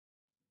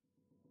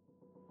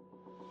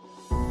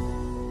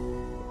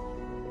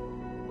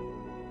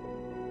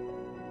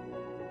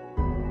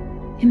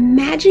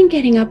Imagine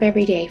getting up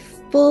every day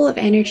full of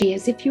energy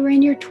as if you were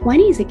in your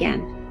 20s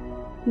again.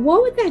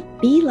 What would that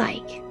be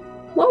like?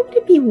 What would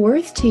it be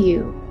worth to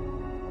you?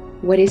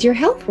 What is your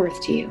health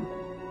worth to you?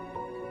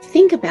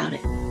 Think about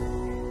it.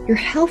 Your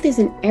health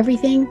isn't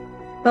everything,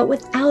 but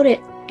without it,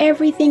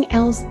 everything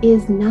else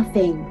is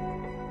nothing.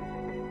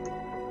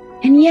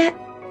 And yet,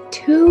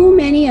 too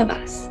many of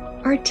us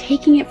are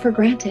taking it for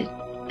granted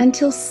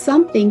until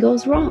something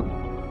goes wrong.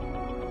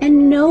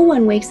 And no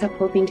one wakes up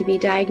hoping to be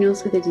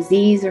diagnosed with a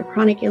disease or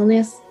chronic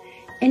illness.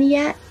 And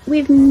yet,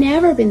 we've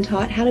never been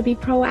taught how to be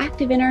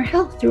proactive in our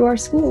health through our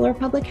school or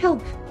public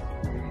health.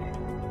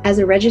 As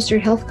a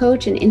registered health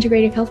coach and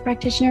integrative health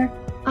practitioner,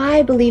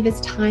 I believe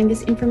it's time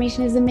this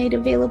information is made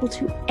available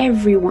to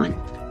everyone.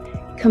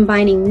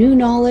 Combining new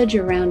knowledge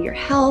around your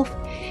health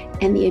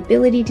and the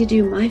ability to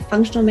do my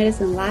functional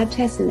medicine lab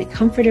tests in the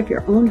comfort of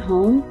your own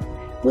home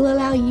will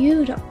allow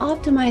you to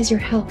optimize your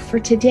health for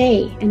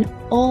today and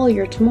all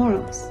your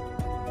tomorrows.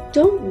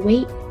 Don't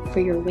wait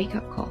for your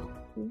wake-up call.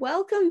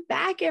 Welcome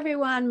back,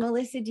 everyone.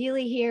 Melissa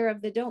Deely here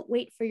of the Don't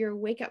Wait for Your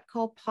Wake-Up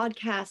Call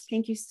podcast.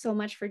 Thank you so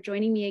much for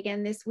joining me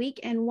again this week.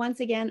 And once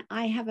again,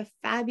 I have a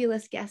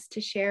fabulous guest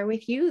to share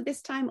with you,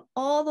 this time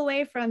all the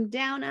way from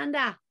down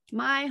under,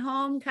 my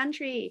home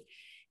country,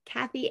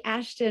 Kathy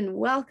Ashton.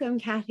 Welcome,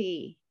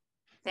 Kathy.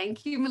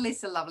 Thank you,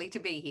 Melissa. Lovely to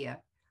be here.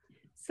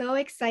 So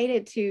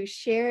excited to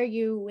share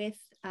you with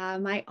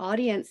my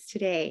audience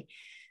today.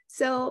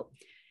 So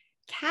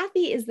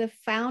Kathy is the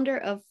founder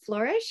of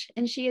Flourish,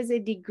 and she is a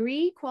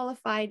degree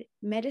qualified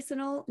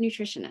medicinal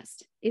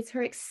nutritionist. It's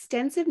her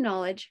extensive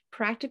knowledge,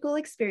 practical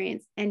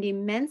experience, and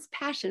immense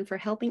passion for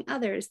helping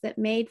others that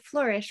made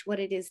Flourish what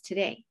it is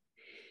today.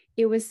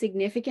 It was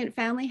significant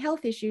family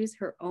health issues,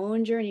 her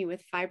own journey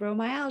with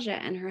fibromyalgia,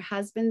 and her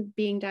husband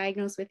being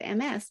diagnosed with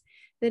MS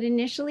that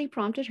initially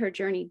prompted her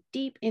journey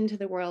deep into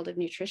the world of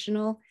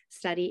nutritional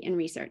study and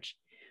research.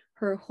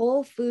 Her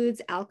whole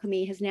foods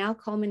alchemy has now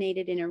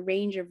culminated in a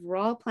range of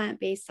raw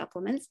plant-based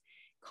supplements,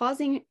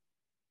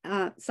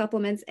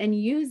 and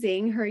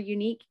using her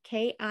unique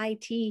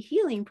KIT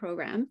healing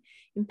program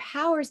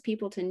empowers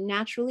people to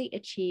naturally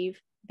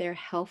achieve their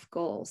health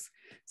goals.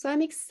 So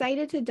I'm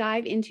excited to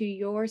dive into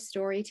your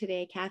story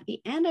today,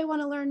 Kathy, and I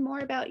want to learn more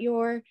about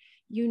your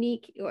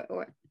unique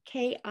or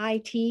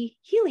KIT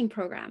healing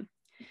program.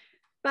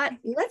 But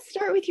let's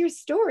start with your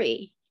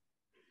story.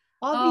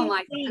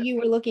 Obviously, you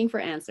were looking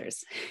for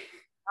answers.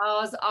 I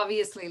was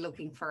obviously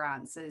looking for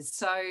answers.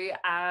 So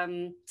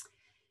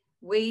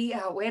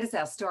where does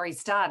our story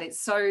start?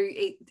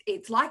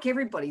 It's like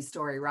everybody's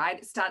story, right?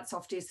 It starts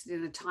off just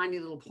in a tiny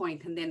little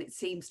point, and then it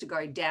seems to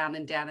go down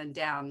and down and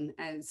down,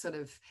 and sort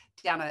of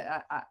down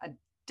a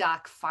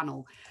dark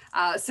funnel.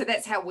 So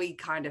that's how we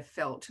kind of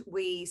felt.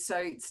 So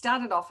it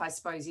started off, I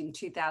suppose, in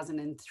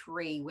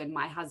 2003 when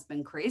my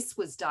husband, Chris,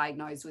 was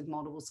diagnosed with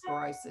multiple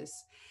sclerosis.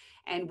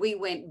 And we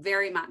went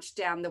very much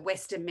down the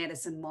Western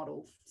medicine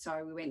model.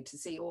 So we went to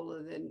see all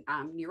of the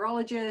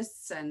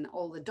neurologists and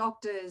all the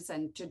doctors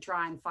and to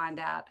try and find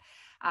out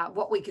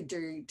what we could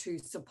do to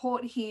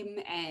support him.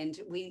 And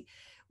we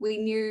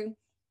knew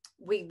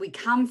we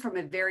come from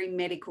a very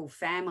medical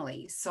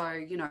family.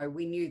 So,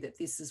 we knew that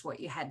this is what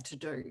you had to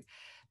do.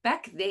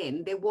 Back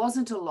then, there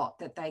wasn't a lot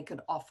that they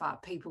could offer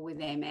people with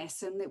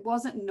MS, and it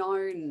wasn't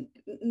known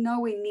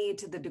nowhere near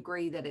to the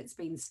degree that it's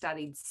been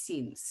studied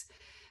since.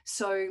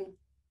 So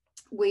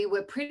we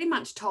were pretty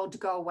much told to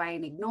go away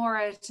and ignore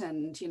it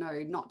and,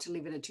 not to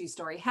live in a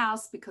 2-story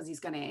house because he's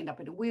going to end up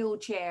in a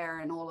wheelchair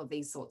and all of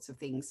these sorts of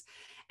things.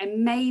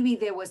 And maybe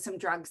there were some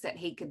drugs that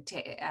he could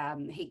take.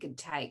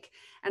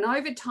 And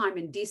over time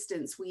and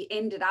distance, we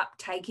ended up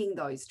taking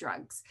those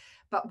drugs.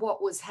 But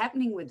what was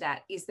happening with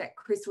that is that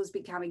Chris was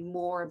becoming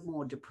more and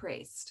more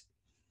depressed.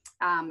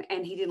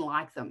 And he didn't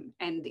like them.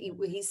 And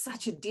he's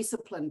such a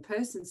disciplined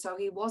person, so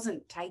he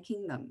wasn't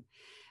taking them.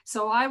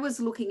 So I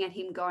was looking at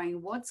him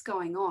going, what's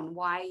going on?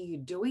 Why are you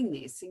doing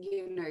this?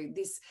 And,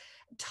 this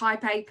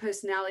type A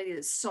personality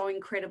that's so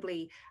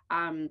incredibly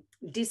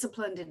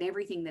disciplined in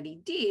everything that he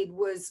did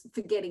was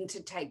forgetting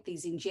to take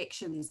these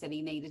injections that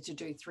he needed to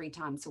do 3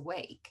 times a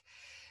week.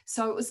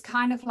 So it was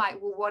kind of like,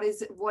 well,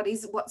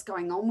 what's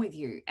going on with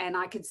you? And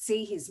I could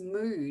see his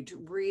mood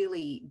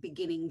really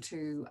beginning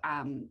to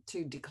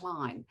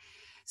decline.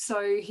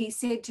 So he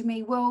said to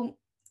me, well,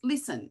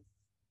 listen,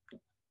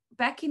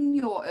 back in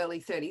your early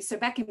 30s, so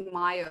back in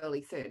my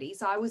early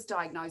 30s, I was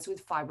diagnosed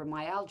with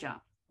fibromyalgia.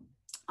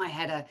 I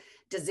had a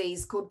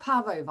disease called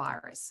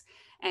parvovirus,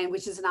 and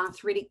which is an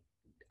arthritic,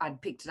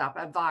 I'd picked it up,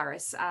 a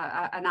virus,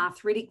 an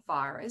arthritic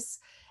virus.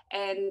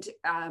 And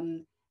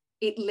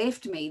it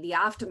left me, the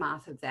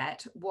aftermath of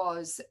that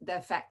was the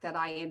fact that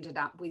I ended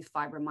up with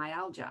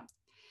fibromyalgia.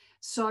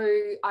 So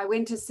I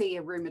went to see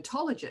a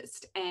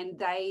rheumatologist, and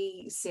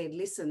they said,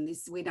 listen,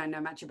 we don't know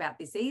much about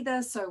this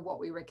either. So what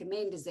we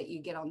recommend is that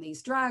you get on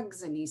these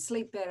drugs and you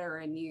sleep better,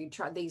 and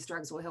these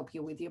drugs will help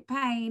you with your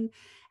pain.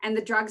 And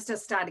the drugs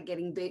just started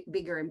getting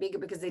bigger and bigger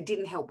because they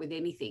didn't help with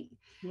anything.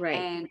 Right.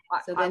 And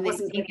so then they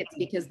think it's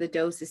because the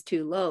dose is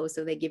too low.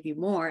 So they give you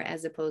more,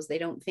 as opposed they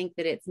don't think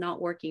that it's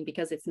not working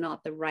because it's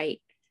not the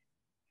right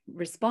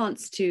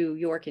response to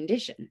your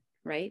condition,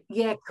 right?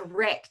 Yeah,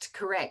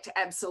 correct,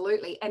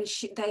 absolutely. And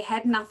they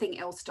had nothing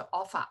else to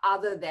offer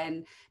other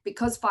than,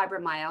 because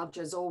fibromyalgia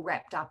is all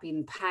wrapped up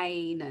in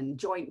pain and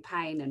joint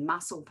pain and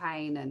muscle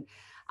pain, and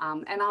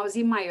I was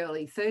in my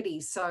early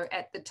 30s. So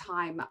at the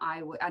time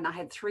I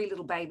had 3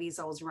 little babies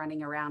I was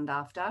running around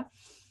after.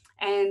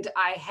 And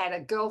I had a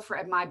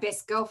girlfriend, my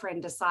best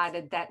girlfriend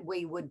decided that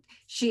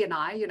she and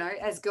I,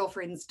 as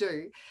girlfriends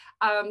do,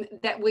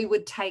 that we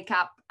would take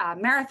up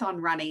marathon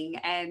running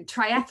and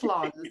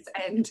triathlons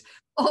and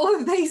all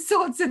of these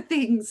sorts of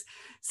things.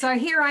 So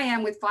here I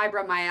am with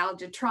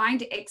fibromyalgia, trying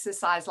to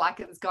exercise like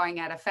it's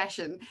going out of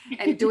fashion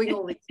and doing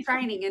all this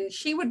training. And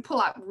she would pull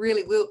up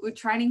we were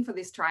training for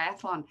this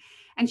triathlon,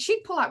 and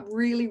she'd pull up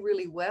really,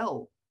 really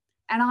well.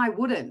 And I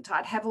wouldn't.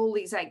 I'd have all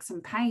these aches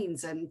and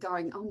pains and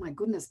going, oh my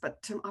goodness, but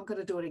I've got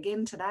to do it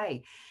again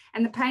today.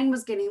 And the pain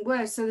was getting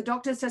worse. So the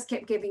doctors just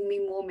kept giving me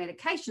more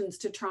medications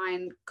to try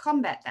and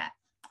combat that.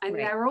 And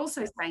They were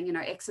also saying,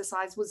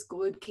 exercise was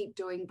good, keep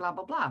doing blah,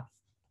 blah, blah.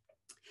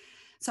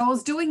 So I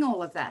was doing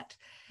all of that.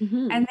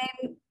 Mm-hmm. And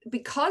then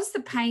because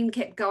the pain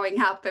kept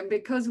going up, and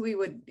because we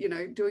were,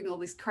 doing all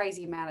this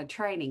crazy amount of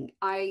training,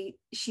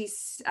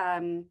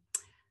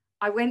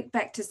 I went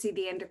back to see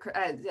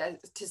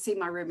to see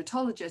my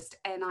rheumatologist,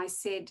 and I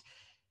said,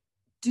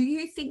 do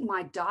you think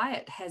my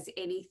diet has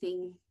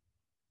anything,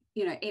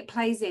 it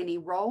plays any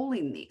role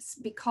in this?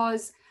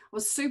 Because I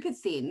was super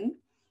thin,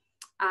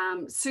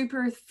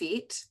 super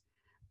fit,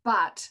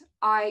 but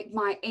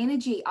my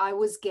energy I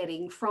was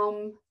getting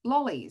from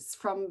lollies,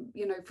 from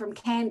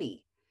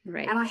candy.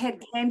 Right. And I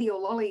had candy or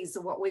lollies,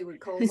 or what we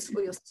would call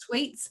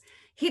sweets,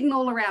 hidden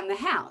all around the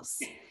house.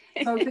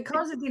 So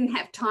because I didn't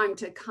have time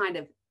to kind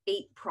of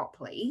eat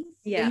properly,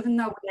 even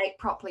though we ate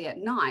properly at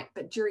night,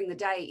 but during the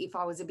day, if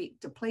I was a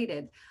bit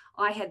depleted,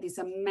 I had this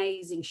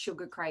amazing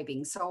sugar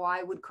craving. So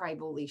I would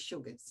crave all these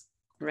sugars.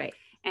 Right.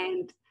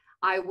 And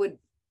I would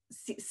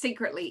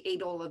secretly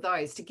eat all of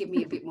those to give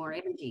me a bit more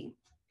energy.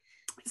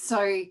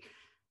 So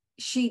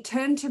she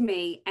turned to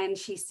me and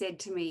she said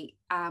to me,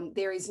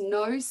 there is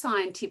no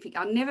scientific,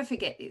 I'll never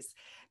forget this,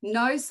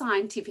 no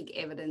scientific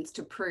evidence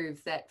to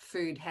prove that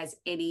food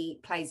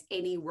plays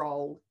any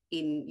role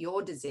in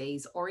your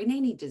disease or in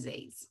any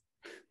disease.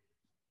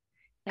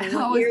 And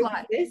I was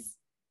like, this?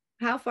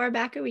 How far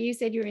back are we? You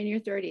said you were in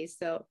your 30s,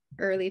 so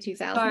early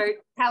 2000s. So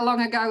how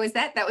long ago was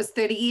that? That was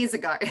 30 years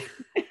ago.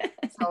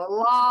 So a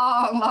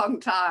long, long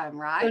time,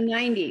 right? So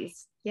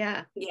 90s.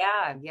 Yeah.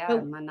 So,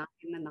 in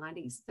the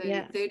 90s,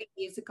 30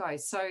 years ago.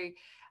 So,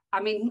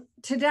 I mean,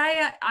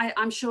 today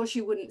I'm sure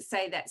she wouldn't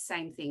say that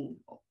same thing,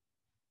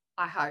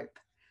 I hope,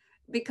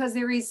 because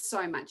there is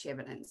so much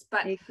evidence.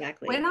 But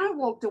exactly. When I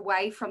walked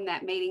away from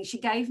that meeting, she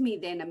gave me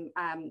then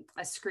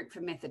a script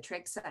for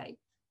methotrexate.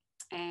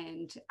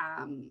 And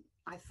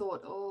I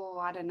thought,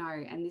 I don't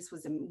know. And this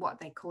was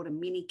what they called a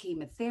mini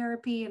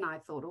chemotherapy. And I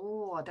thought,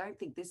 I don't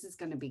think this is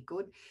going to be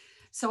good.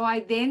 So I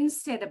then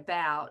set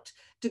about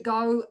to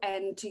go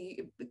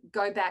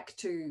back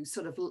to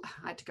sort of,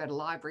 I had to go to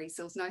libraries.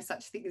 There was no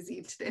such thing as the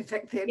internet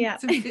back then. Yeah.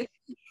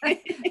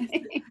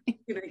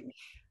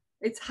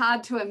 It's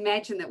hard to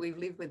imagine that we've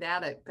lived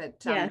without it,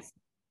 but yes.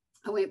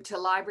 I went to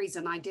libraries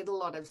and I did a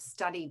lot of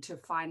study to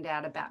find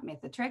out about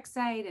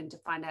methotrexate and to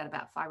find out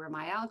about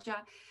fibromyalgia.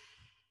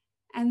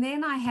 And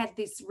then I had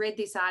read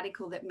this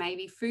article that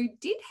maybe food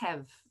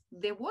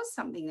there was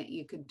something that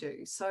you could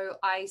do. So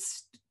I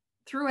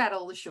threw out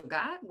all the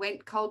sugar,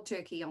 went cold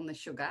turkey on the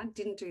sugar,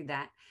 didn't do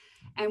that.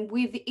 And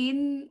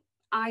within,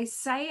 I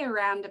say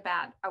around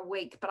about a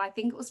week, but I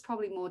think it was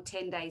probably more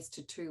 10 days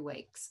to 2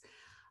 weeks.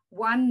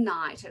 One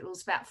night, it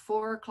was about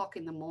 4 o'clock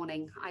in the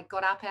morning, I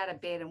got up out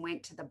of bed and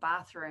went to the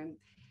bathroom.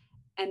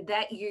 And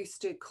that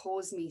used to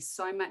cause me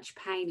so much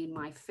pain in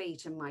my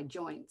feet and my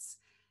joints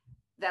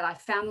that I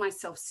found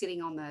myself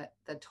sitting on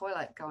the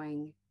toilet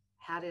going,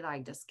 how did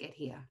I just get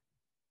here?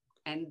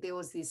 And there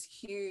was this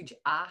huge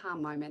aha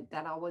moment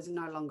that I was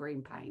no longer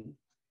in pain.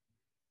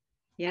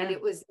 Yeah. And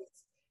it was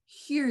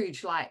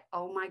huge, like,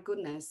 oh my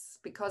goodness,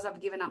 because I've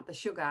given up the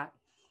sugar.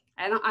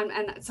 And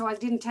so I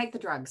didn't take the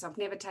drugs. I've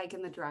never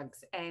taken the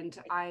drugs and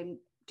I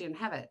didn't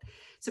have it.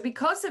 So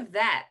because of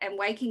that and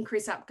waking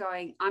Chris up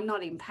going, I'm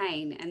not in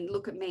pain and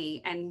look at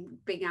me, and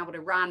being able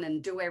to run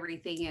and do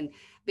everything. And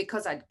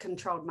because I'd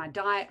controlled my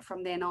diet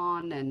from then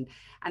on, and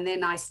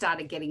then I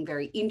started getting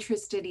very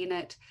interested in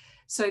it.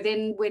 So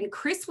then when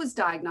Chris was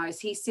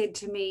diagnosed, he said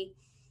to me,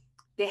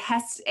 there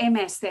has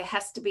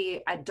to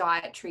be a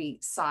dietary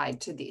side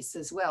to this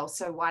as well.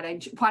 So why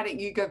don't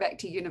you go back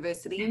to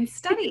university and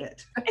study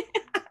it?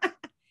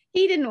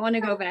 He didn't want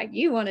to go back.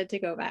 You wanted to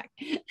go back.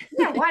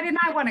 Yeah, why didn't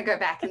I want to go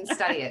back and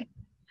study it?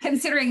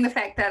 Considering the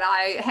fact that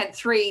I had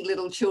 3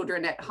 little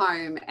children at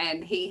home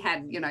and he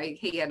had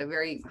a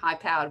very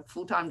high-powered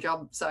full-time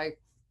job. So,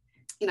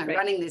 right.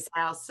 Running this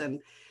house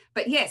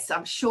but yes,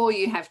 I'm sure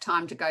you have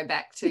time to go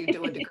back to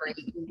do a degree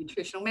in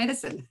nutritional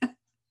medicine.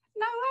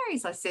 No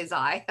worries, says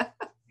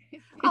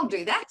I'll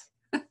do that.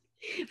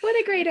 What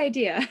a great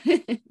idea.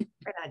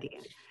 Great idea.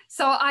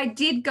 So I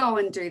did go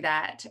and do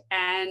that,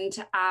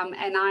 and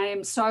I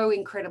am so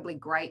incredibly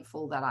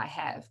grateful that I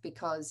have,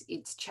 because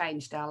it's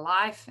changed our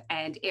life.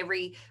 And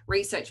every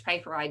research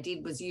paper I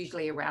did was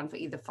usually around for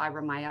either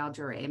fibromyalgia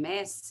or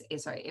MS.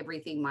 So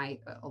everything,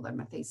 although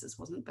my thesis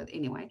wasn't, but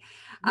anyway.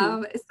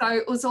 Mhm. So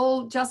it was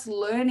all just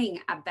learning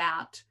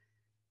about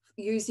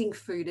using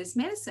food as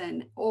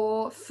medicine,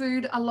 or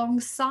food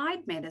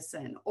alongside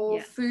medicine, or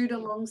Yeah. food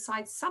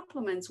alongside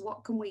supplements.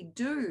 What can we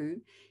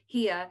do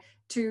here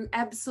to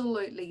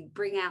absolutely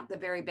bring out the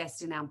very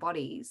best in our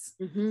bodies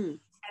Hmm.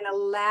 and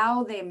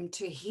allow them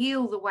to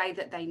heal the way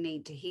that they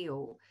need to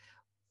heal,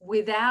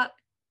 without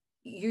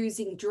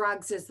using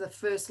drugs as the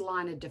first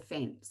line of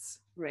defense?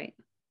 Right.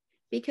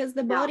 Because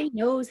the Now, body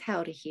knows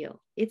how to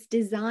heal. It's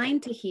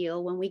designed to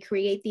heal when we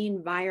create the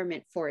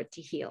environment for it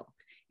to heal.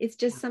 It's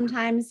just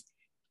sometimes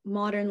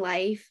modern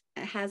life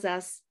has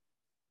us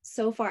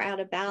so far out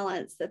of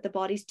balance that the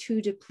body's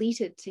too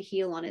depleted to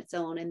heal on its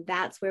own. And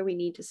that's where we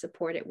need to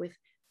support it with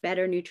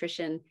better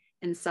nutrition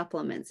and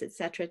supplements,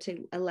 etc.,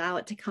 to allow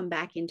it to come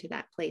back into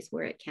that place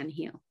where it can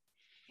heal.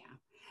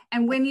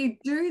 and when you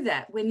do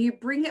that, when you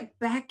bring it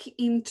back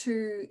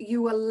into,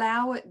 you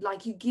allow it,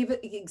 like you give it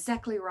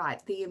exactly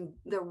right,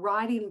 the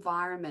right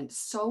environment,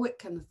 so it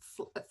can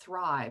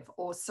thrive,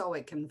 or so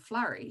it can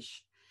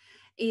flourish,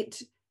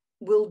 it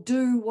will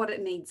do what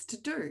it needs to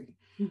do.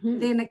 Mm-hmm.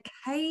 Then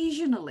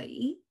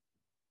occasionally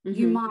Mm-hmm.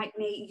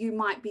 you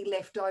might be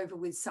left over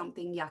with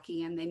something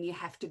yucky, and then you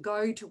have to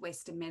go to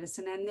Western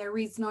medicine, and there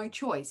is no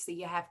choice, so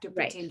you have to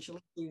Right.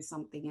 potentially do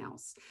something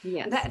else.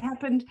 Yes. And that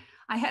happened.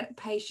 I had a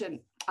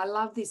patient, I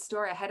love this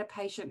story. I had a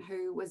patient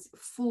who was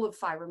full of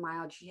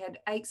fibromyalgia. She had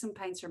aches and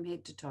pains from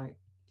head to toe,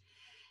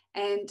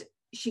 and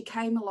she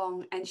came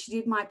along and she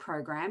did my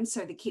program,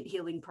 so the Kit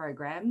Healing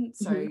program,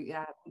 so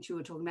which you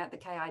were talking about, the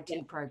KIT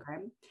Yeah.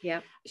 program.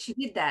 Yeah. She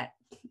did that,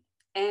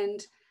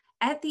 and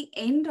at the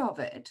end of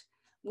it,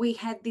 we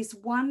had this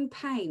one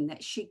pain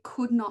that she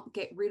could not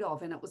get rid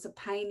of, and it was a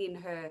pain in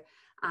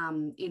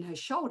her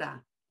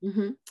shoulder.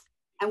 Mm-hmm.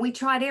 And we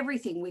tried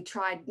everything. We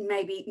tried,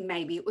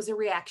 maybe it was a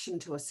reaction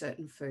to a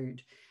certain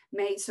food.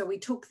 So we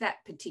took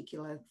that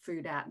particular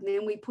food out, and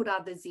then we put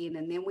others in,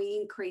 and then we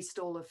increased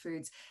all the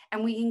foods,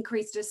 and we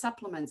increased her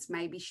supplements.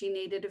 Maybe she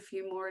needed a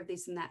few more of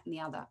this and that and the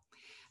other.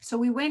 So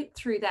we went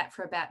through that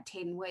for about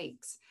 10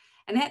 weeks.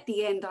 And at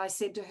the end, I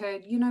said to her,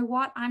 you know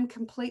what? I'm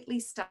completely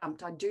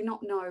stumped. I do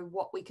not know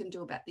what we can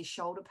do about this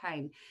shoulder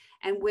pain.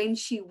 And when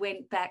she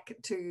went back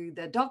to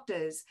the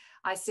doctors,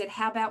 I said,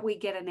 how about we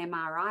get an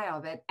MRI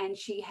of it? And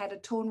she had a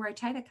torn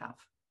rotator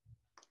cuff.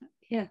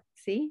 Yeah.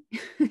 See,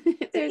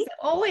 there's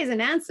always an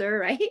answer,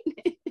 right?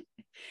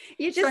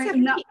 You just have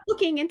to keep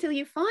looking until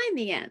you find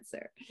the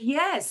answer.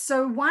 Yes.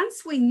 So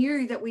once we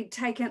knew that we'd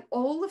taken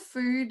all the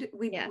food,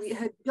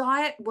 her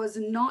diet was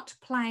not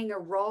playing a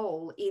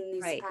role in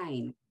this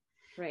pain.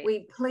 Right.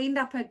 We cleaned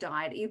up her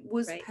diet. It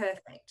was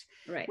perfect.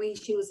 Right.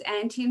 She was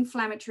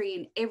anti-inflammatory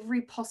in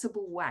every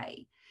possible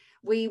way.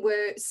 We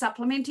were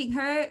supplementing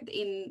her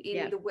in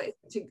the way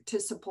to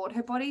support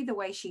her body the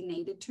way she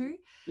needed to.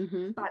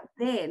 Mm-hmm. But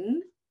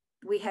then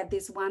we had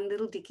this one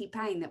little dicky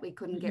pain that we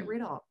couldn't get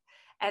rid of.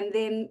 And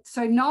then,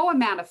 so no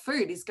amount of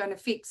food is going to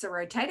fix a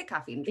rotator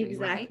cuff injury,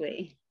 right?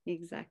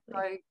 Exactly.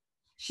 So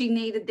she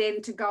needed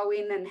then to go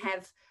in and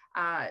have,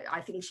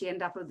 I think she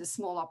ended up with a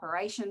small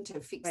operation to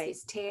fix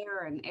this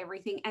tear and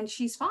everything, and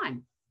she's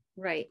fine.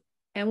 Right.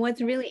 And what's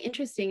really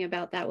interesting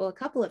about that, well, a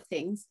couple of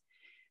things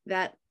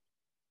that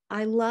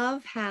I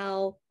love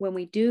how when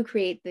we do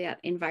create that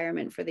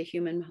environment for the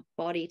human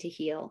body to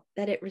heal,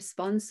 that it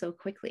responds so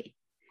quickly.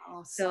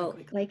 Oh, so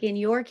quickly. Like in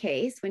your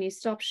case, when you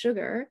stopped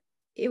sugar,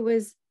 it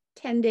was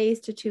 10 days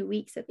to 2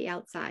 weeks at the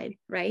outside,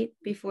 right?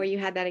 Before you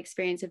had that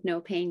experience of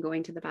no pain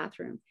going to the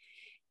bathroom.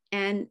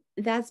 And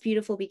that's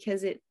beautiful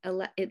because it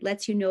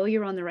lets you know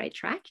you're on the right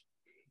track,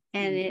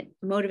 and it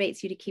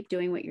motivates you to keep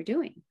doing what you're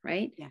doing,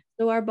 right? Yeah.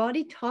 So our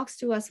body talks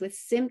to us with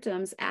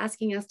symptoms,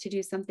 asking us to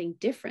do something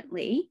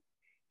differently.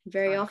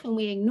 Very often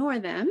we ignore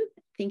them,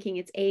 thinking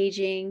it's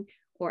aging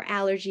or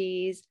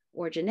allergies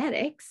or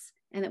genetics,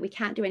 and that we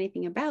can't do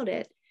anything about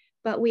it.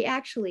 But we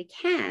actually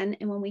can.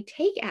 And when we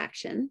take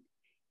action,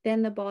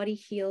 then the body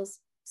heals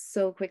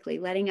so quickly,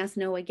 letting us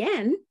know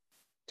again,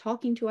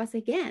 talking to us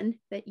again,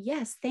 that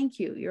yes, thank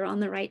you, you're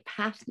on the right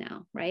path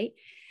now, right?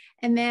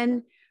 And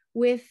then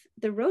with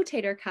the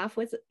rotator cuff,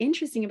 what's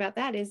interesting about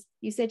that is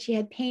you said she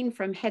had pain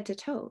from head to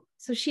toe.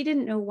 So she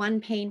didn't know one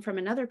pain from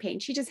another pain.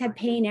 She just had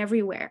pain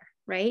everywhere,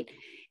 right?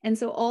 And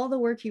so all the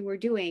work you were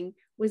doing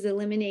was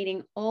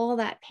eliminating all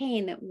that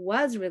pain that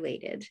was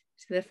related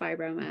to the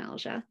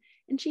fibromyalgia.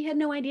 And she had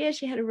no idea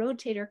she had a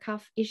rotator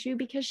cuff issue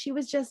because she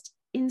was just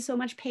in so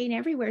much pain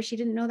everywhere. She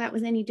didn't know that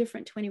was any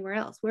different to anywhere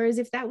else. Whereas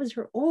if that was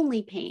her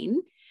only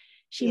pain,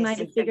 she might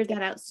have figured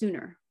that out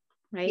sooner.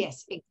 Right?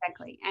 Yes,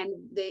 exactly. And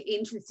the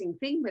interesting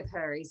thing with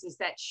her is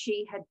that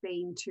she had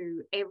been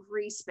to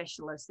every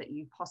specialist that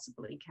you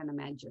possibly can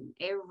imagine,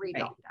 every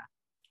doctor.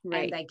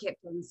 Right. And they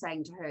kept on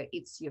saying to her,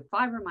 it's your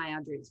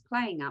fibromyalgia, it's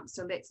playing up.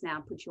 So let's now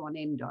put you on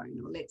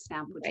endone, or let's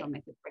now put you on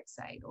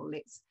methotrexate, or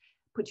let's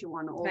put you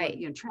on all of,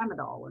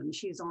 tramadol, and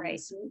she's on Right.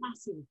 this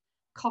massive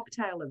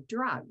cocktail of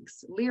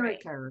drugs, Right.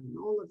 Lyrica, and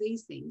all of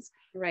these things,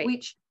 Right.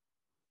 which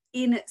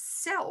in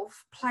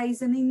itself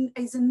plays an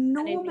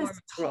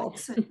enormous role.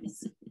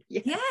 toxins.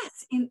 Yes.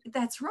 Yes,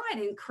 that's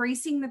right,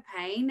 increasing the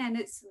pain,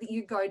 and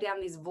you go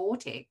down this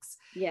vortex.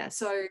 Yes.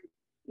 So,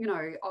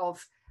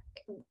 of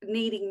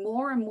needing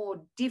more and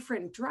more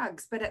different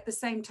drugs, but at the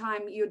same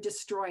time, you're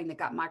destroying the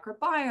gut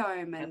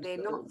microbiome, and they're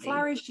not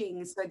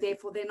flourishing. So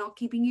therefore, they're not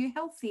keeping you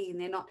healthy,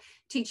 and they're not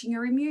teaching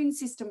your immune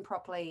system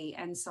properly,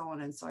 and so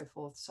on and so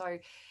forth. So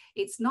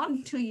it's not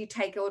until you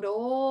take it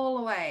all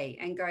away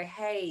and go,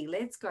 hey,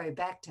 let's go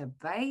back to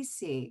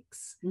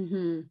basics.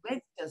 Mm-hmm.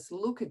 Let's just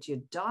look at your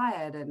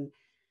diet and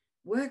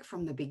work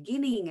from the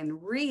beginning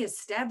and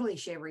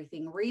reestablish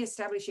everything,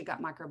 reestablish your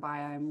gut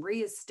microbiome,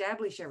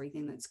 reestablish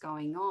everything that's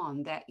going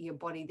on, that your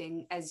body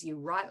then, as you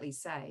rightly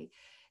say,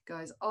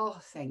 goes, oh,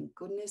 thank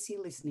goodness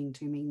you're listening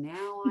to me.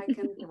 Now I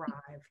can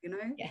thrive,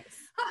 Yes.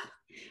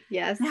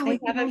 Yes. Now I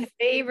have a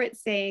favorite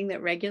saying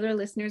that regular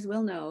listeners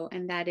will know,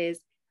 and that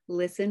is,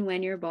 listen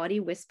when your body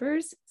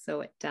whispers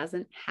so it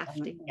doesn't have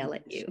to yell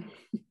at you.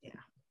 Yeah,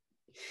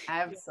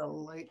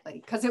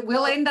 absolutely. Because it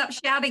will end up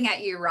shouting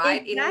at you,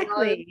 right?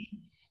 Exactly.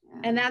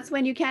 And that's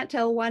when you can't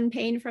tell one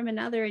pain from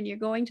another, and you're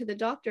going to the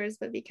doctors,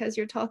 but because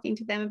you're talking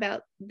to them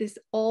about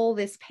all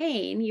this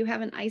pain, you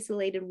haven't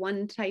isolated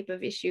one type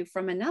of issue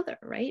from another,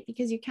 right?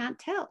 Because you can't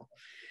tell.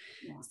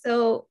 Yeah.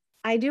 So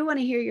I do want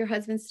to hear your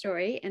husband's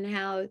story and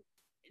how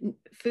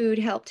food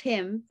helped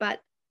him,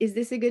 but is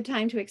this a good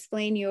time to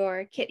explain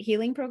your KIT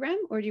healing program,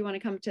 or do you want to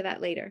come to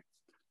that later?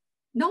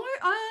 No,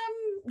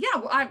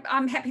 yeah,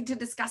 I'm happy to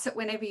discuss it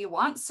whenever you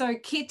want. So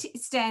KIT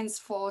stands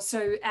for,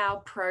 so our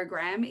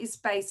program is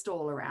based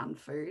all around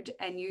food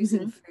and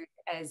using food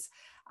as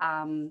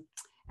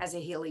a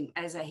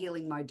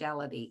healing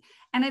modality.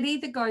 And it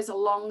either goes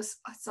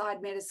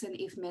alongside medicine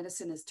if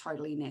medicine is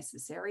totally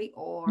necessary,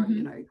 or,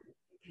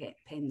 it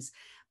depends.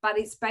 But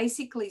it's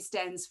basically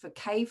stands for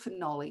K for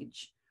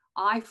knowledge,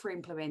 I for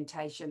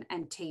implementation,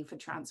 and T for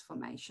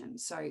transformation.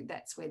 So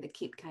that's where the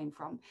KIT came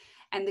from.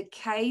 And the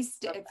K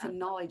for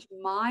knowledge,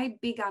 my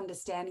big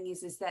understanding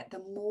is that the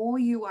more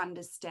you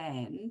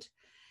understand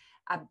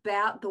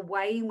about the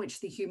way in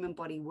which the human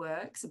body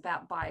works,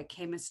 about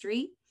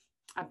biochemistry,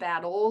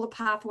 about all the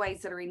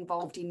pathways that are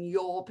involved in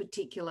your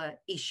particular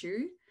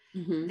issue,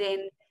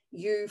 then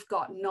you've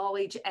got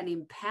knowledge and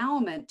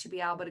empowerment to be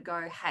able to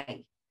go,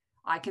 hey,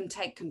 I can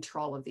take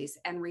control of this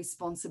and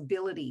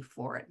responsibility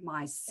for it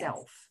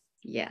myself.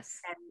 Yes.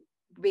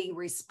 And being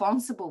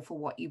responsible for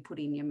what you put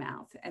in your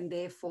mouth, and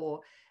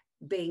therefore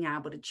being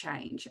able to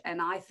change.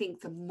 And I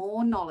think the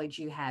more knowledge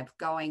you have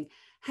going,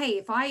 hey,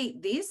 if I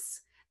eat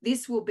this,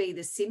 this will be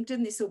the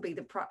symptom, this will be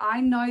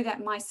I know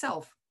that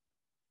myself.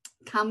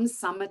 Come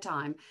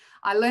summertime,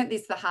 I learned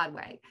this the hard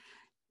way.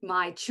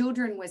 My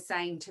children were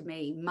saying to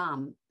me,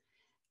 Mum,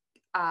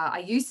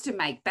 I used to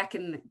make back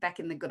in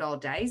the good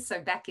old days.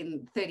 So back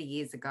in 30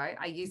 years ago,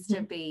 I used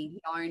to be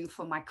known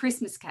for my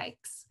Christmas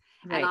cakes.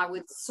 Right. And I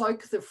would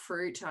soak the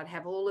fruit. I'd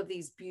have all of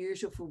these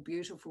beautiful,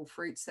 beautiful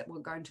fruits that were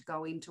going to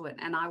go into it.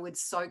 And I would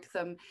soak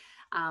them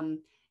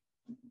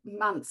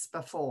months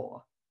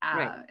before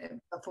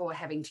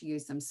having to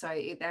use them. So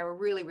they were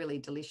really, really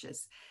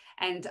delicious.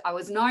 And I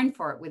was known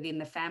for it within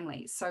the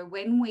family. So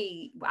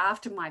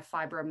after my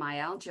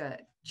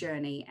fibromyalgia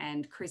journey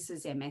and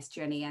Chris's MS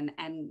journey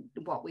and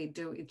what we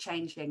do,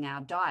 changing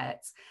our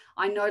diets,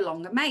 I no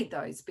longer made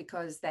those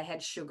because they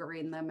had sugar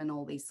in them and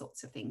all these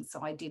sorts of things.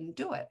 So I didn't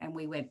do it, and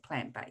we went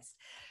plant-based.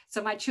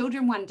 So my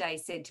children one day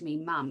said to me,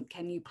 Mum,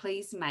 can you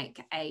please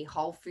make a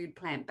whole food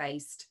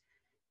plant-based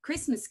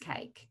Christmas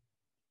cake?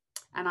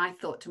 And I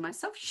thought to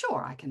myself,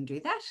 sure, I can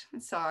do that.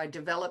 So I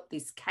developed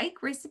this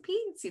cake recipe.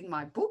 It's in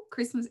my book,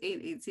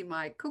 it's in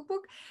my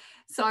cookbook.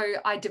 So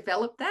I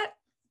developed that,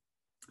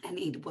 and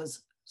it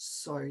was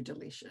so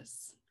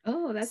delicious.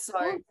 Oh, that's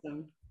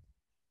awesome.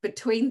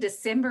 Between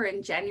December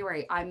and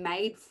January, I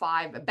made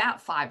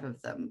about five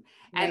of them.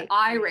 Right. And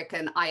I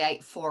reckon I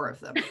ate 4 of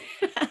them.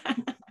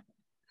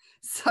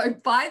 So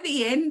by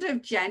the end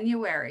of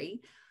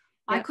January,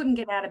 I couldn't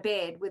get out of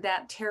bed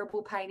without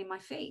terrible pain in my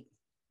feet.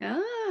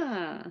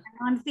 And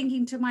I'm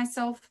thinking to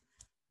myself,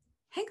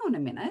 hang on a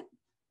minute.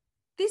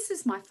 This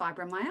is my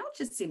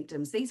fibromyalgia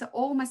symptoms. These are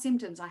all my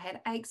symptoms. I had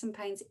aches and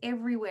pains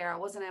everywhere. I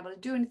wasn't able to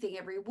do anything.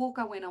 Every walk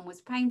I went on was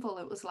painful.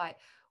 It was like,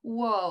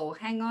 whoa,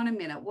 hang on a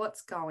minute.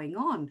 What's going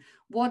on?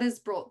 What has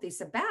brought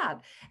this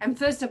about? And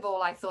first of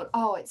all, I thought,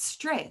 oh, it's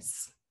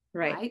stress.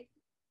 Right?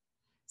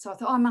 So I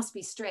thought, oh, I must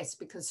be stressed,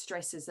 because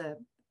stress is a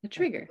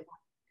trigger.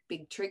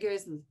 Big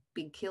triggers and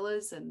big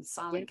killers and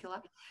silent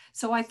killer.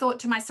 So I thought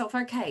to myself,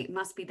 okay, it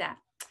must be that.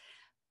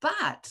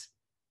 But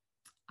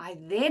I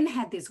then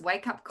had this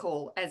wake-up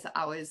call as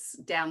I was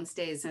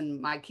downstairs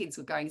and my kids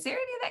were going, is there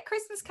any of that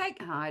Christmas cake?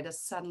 And I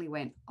just suddenly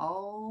went,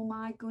 oh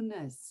my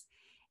goodness,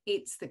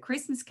 it's the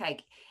Christmas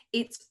cake.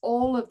 It's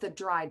all of the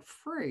dried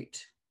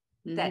fruit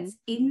that's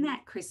in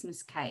that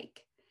Christmas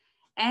cake.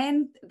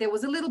 And there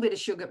was a little bit of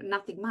sugar, but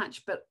nothing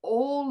much, but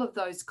all of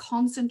those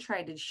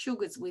concentrated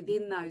sugars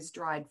within those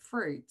dried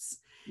fruits.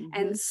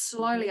 And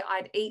slowly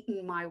I'd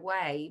eaten my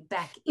way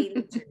back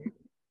into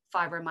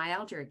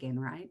fibromyalgia again,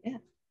 right? Yeah.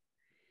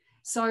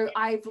 So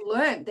I've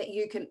learned that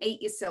you can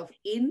eat yourself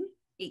in,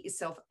 eat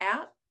yourself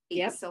out, eat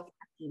yourself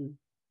back in.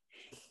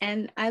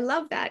 And I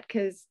love that,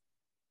 because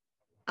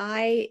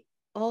I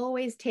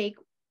always take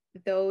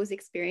those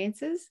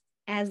experiences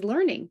as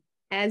learning,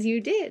 as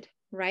you did,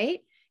 right?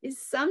 Is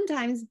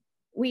sometimes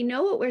we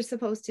know what we're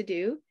supposed to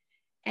do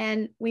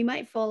and we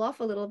might fall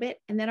off a little bit,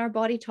 and then our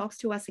body talks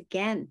to us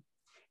again.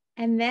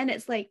 And then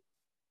it's like,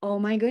 oh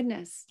my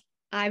goodness,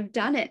 I've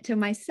done it to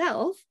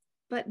myself.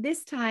 But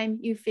this time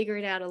you figure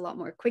it out a lot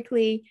more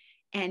quickly,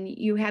 and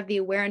you have the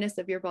awareness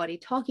of your body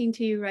talking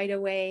to you right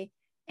away.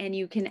 And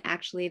you can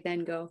actually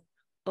then go,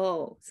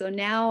 oh, so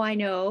now I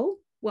know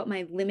what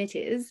my limit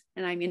is,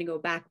 and I'm going to go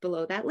back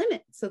below that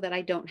limit so that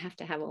I don't have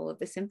to have all of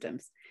the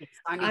symptoms.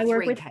 I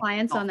work with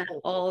clients on that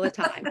all the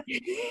time.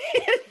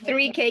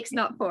 3 cakes,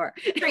 not 4.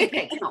 3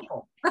 cakes, not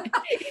 4.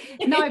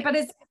 No, but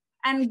it's,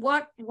 and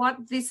what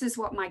this is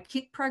what my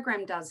KIT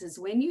program does, is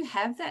when you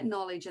have that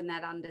knowledge and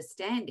that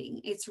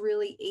understanding, it's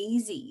really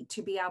easy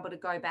to be able to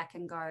go back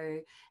and go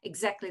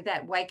exactly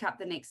that, wake up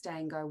the next day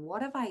and go,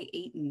 what have I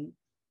eaten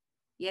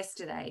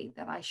yesterday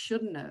that I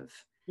shouldn't have?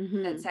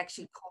 That's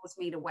actually caused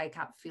me to wake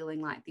up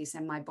feeling like this,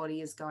 and my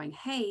body is going,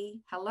 hey,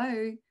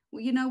 hello,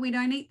 well, you know, we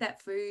don't eat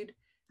that food.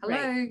 Hello,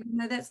 right.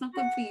 No, that's not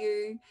good for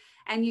you.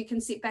 And you can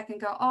sit back and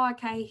go, oh,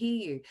 okay, hear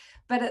you.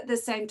 But at the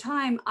same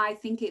time, I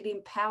think it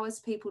empowers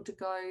people to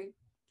go,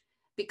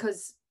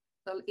 because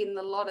in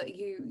the lot of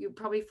you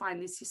probably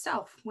find this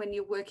yourself when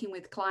you're working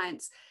with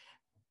clients,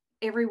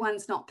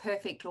 everyone's not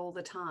perfect all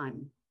the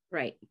time.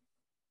 Right.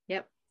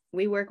 Yep.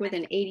 We work with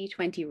an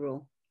 80-20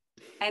 rule.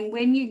 And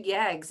when you,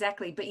 yeah,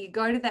 exactly. But you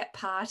go to that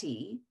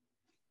party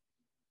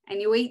and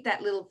you eat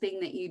that little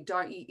thing that you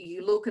don't,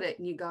 you look at it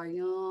and you go,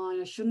 oh,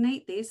 I shouldn't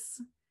eat this,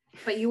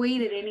 but you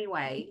eat it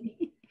anyway.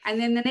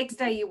 And then the next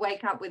day you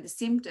wake up with a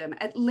symptom.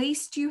 At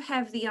least you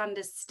have the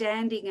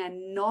understanding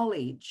and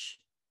knowledge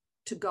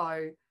to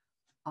go,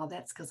 oh,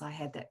 that's because I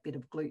had that bit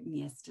of gluten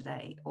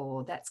yesterday,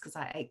 or that's because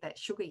I ate that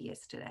sugar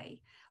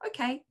yesterday.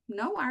 Okay,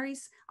 no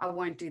worries. I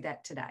won't do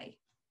that today.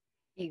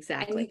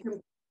 Exactly. And you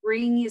can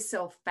bring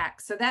yourself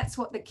back. So that's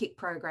what the KIT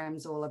program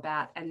is all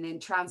about. And then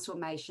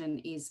transformation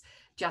is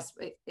just,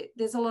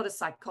 there's a lot of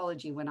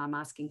psychology when I'm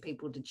asking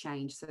people to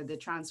change. So the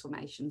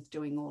transformation is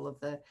doing all of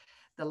the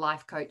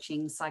life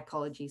coaching,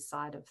 psychology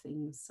side of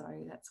things. So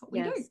that's what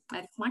we do.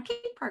 That's my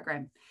KIT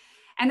program.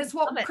 And it's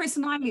what Chris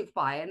and I live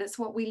by, and it's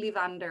what we live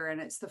under, and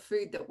it's the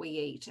food that we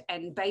eat.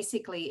 And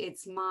basically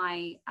it's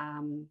my,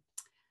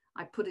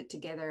 I put it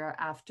together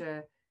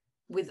after,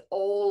 with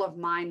all of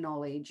my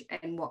knowledge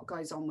and what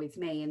goes on with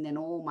me, and then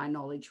all my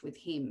knowledge with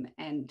him.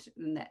 And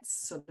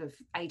that's sort of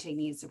 18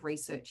 years of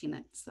research in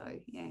it. So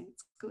yeah,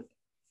 it's good.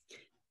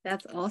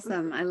 That's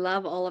awesome. I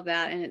love all of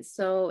that. And it's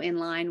so in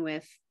line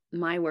with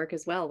my work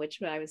as well,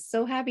 which I was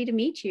so happy to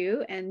meet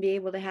you and be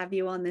able to have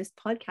you on this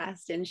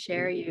podcast and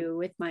share you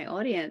with my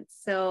audience.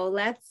 So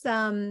let's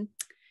go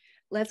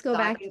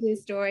back to the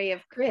story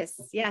of Chris.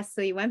 Yes.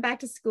 So you went back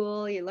to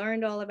school, you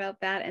learned all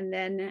about that. And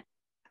then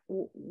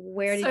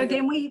where did you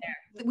go?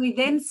 So we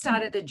then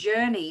started a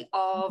journey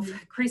of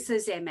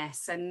Chris's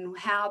MS and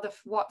how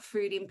what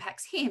food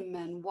impacts him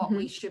and what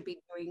we should be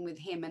doing with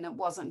him. And it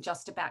wasn't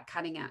just about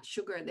cutting out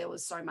sugar. There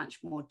was so much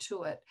more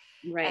to it.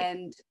 Right.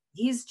 And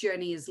his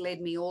journey has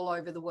led me all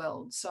over the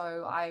world.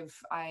 So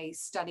I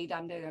studied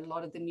under a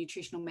lot of the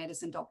nutritional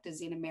medicine doctors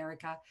in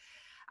America.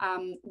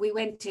 We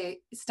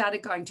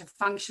started going to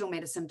functional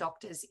medicine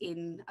doctors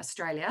in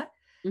Australia.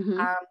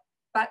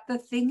 But the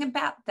thing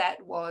about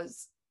that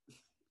was,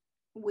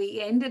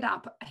 he ended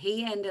up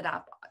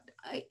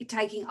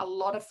taking a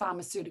lot of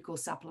pharmaceutical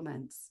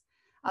supplements,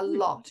 a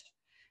lot.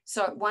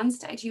 So at one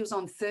stage he was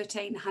on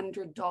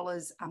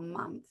 $1,300 a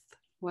month.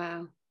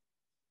 Wow.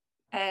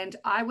 And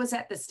I was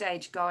at the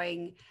stage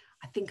going,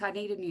 I think I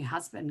need a new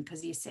husband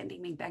because you're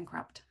sending me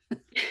bankrupt.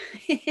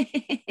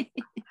 I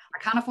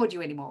can't afford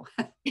you anymore.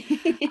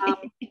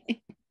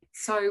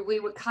 So we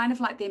were kind of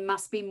like, there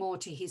must be more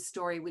to his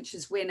story, which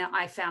is when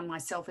I found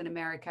myself in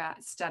America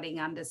studying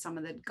under some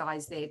of the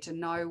guys there to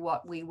know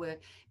what we were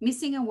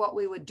missing and what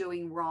we were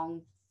doing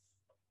wrong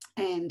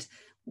and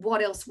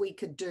what else we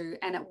could do.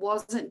 And it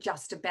wasn't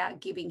just about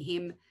giving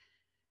him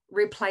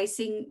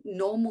replacing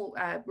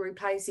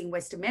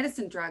Western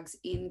medicine drugs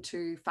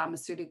into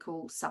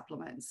pharmaceutical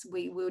supplements.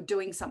 We were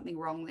doing something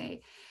wrong there.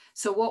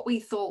 So what we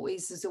thought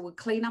was we'll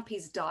clean up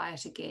his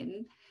diet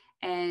again,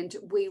 and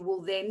we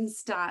will then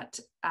start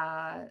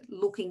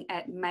looking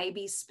at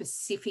maybe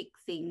specific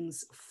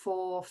things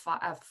for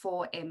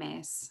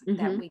MS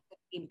that we could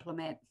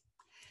implement.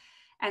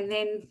 And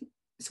then,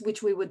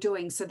 which we were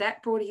doing. So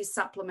that brought his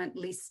supplement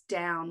list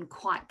down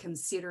quite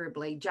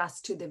considerably,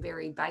 just to the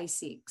very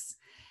basics.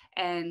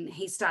 And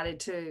he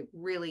started to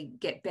really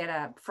get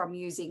better from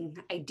using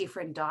a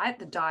different diet,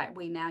 the diet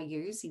we now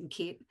use in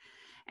KIT.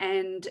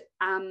 And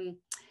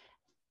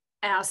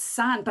our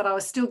son, but I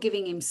was still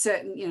giving him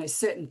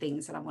certain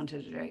things that I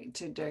wanted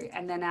to do.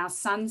 And then our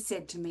son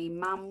said to me,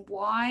 Mum,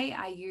 why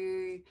are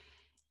you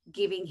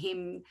giving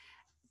him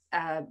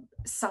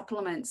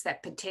supplements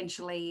that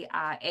potentially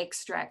are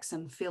extracts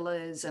and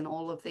fillers and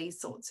all of these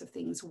sorts of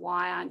things?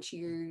 Why aren't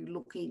you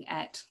looking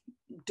at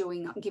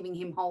giving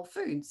him whole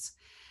foods?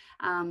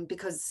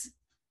 Because,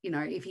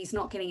 if he's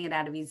not getting it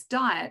out of his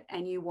diet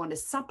and you want a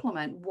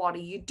supplement, what are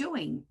you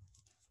doing?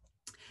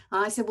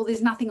 And I said, well,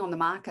 there's nothing on the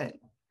market.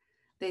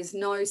 There's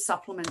no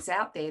supplements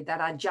out there that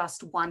are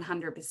just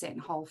 100%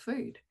 whole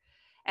food.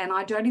 And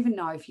I don't even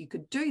know if you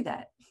could do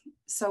that.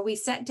 So we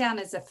sat down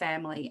as a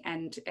family,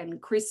 and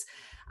Chris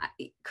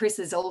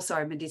is also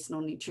a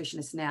medicinal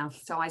nutritionist now.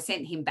 So I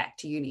sent him back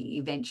to uni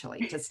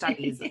eventually to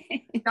study his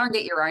go and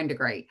get your own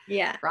degree.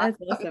 Yeah, right.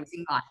 That's awesome.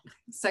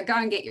 So go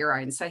and get your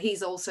own. So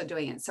he's also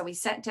doing it. So we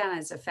sat down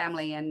as a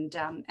family and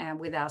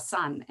with our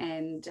son,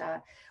 and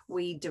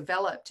we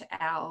developed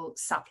our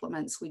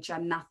supplements, which are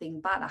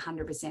nothing but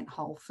 100%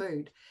 whole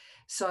food.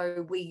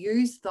 So we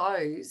use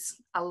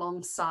those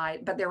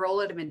alongside, but they're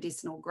all at a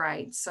medicinal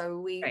grade. So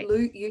we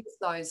use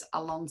those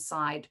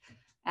alongside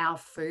our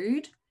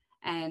food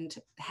and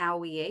how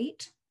we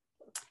eat.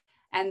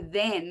 And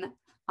then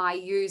I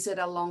use it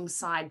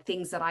alongside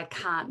things that I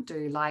can't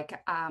do.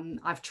 Like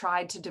I've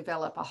tried to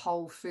develop a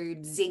whole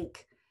food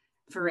zinc,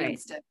 for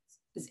instance,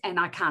 and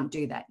I can't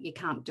do that. You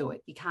can't do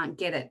it. You can't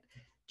get it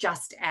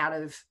just out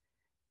of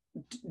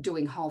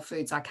doing whole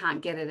foods. I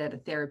can't get it at a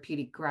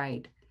therapeutic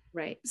grade.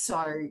 Right.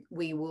 So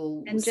we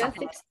will. And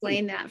just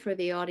explain that for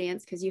the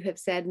audience, because you have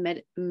said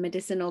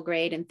medicinal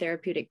grade and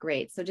therapeutic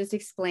grade. So just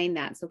explain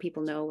that so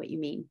people know what you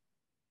mean.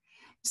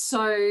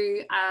 So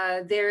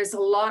there is a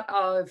lot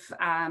of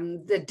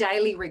the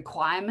daily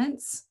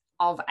requirements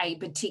of a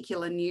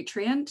particular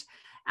nutrient.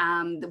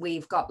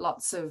 We've got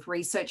lots of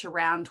research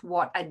around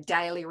what a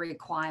daily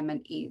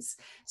requirement is.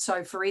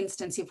 So for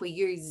instance, if we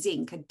use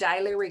zinc, a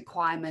daily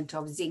requirement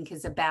of zinc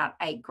is about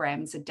 8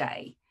 grams a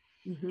day.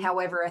 Mm-hmm.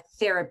 However, a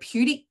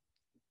therapeutic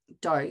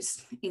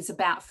dose is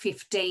about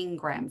 15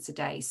 grams a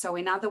day. So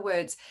in other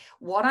words,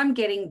 what I'm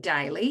getting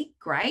daily,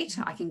 great.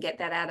 I can get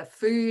that out of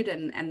food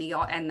and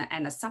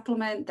a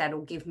supplement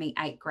that'll give me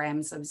 8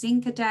 grams of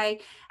zinc a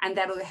day, and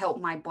that'll help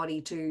my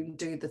body to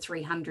do the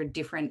 300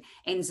 different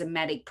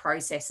enzymatic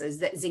processes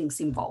that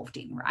zinc's involved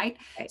in, right?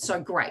 So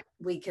great.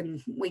 We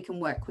can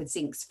work with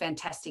zinc's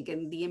fantastic,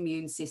 and the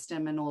immune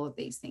system and all of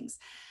these things.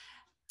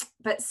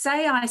 But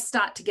say I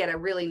start to get a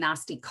really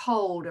nasty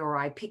cold, or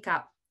I pick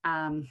up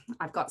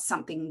I've got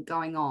something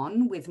going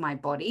on with my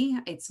body,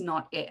 it's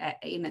not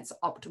in its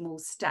optimal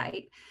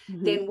state,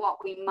 mm-hmm. Then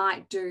what we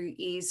might do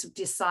is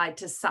decide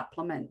to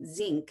supplement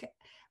zinc,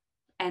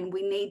 and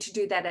we need to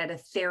do that at a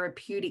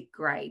therapeutic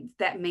grade.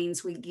 That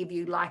means we give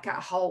you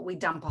we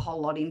dump a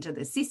whole lot into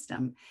the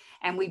system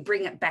and we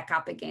bring it back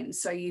up again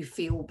so you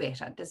feel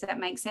better. Does that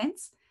make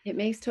sense? It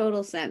makes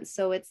total sense.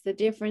 So it's the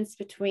difference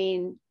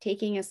between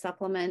taking a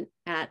supplement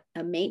at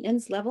a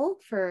maintenance level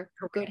for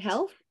good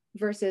health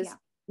versus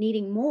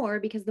needing more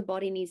because the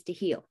body needs to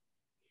heal.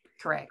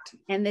 Correct.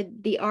 And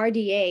the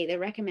RDA, the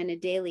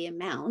recommended daily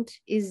amount,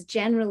 is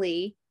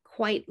generally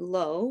quite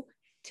low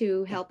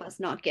to help us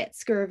not get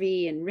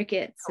scurvy and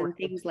rickets and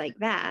things like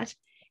that.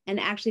 And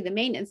actually the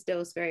maintenance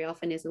dose very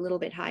often is a little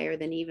bit higher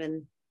than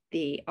even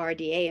the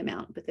RDA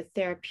amount, but the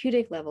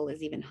therapeutic level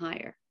is even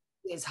higher.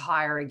 Is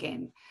higher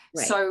again.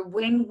 Right. So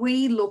when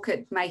we look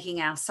at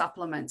making our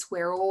supplements,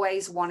 we're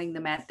always wanting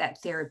them at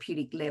that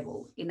therapeutic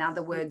level. In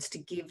other words, to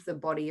give the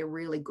body a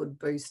really good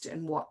boost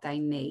in what they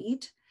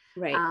need.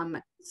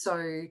 Right.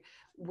 So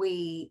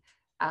we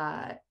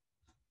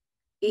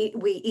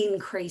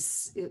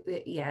increase,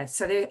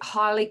 so they're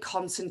highly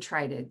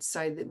concentrated.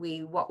 So that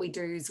what we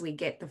do is we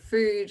get the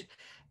food,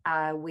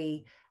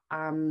 we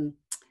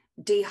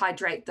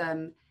dehydrate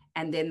them,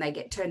 and then they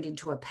get turned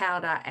into a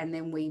powder, and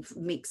then we've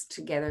mixed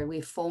together,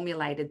 we've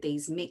formulated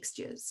these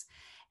mixtures,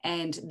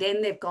 and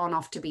then they've gone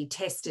off to be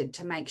tested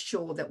to make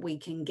sure that we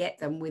can get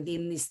them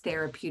within this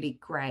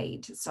therapeutic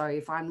grade. So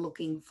if I'm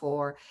looking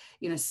for,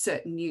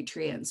 certain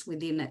nutrients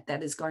within it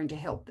that is going to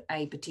help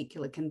a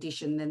particular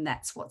condition, then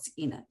that's what's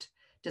in it.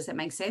 Does that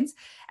make sense?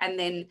 And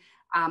then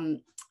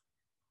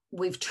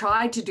we've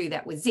tried to do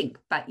that with zinc,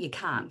 but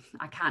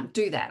I can't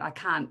do that.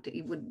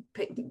 It would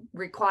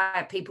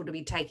require people to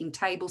be taking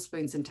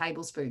tablespoons and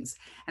tablespoons,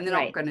 and they're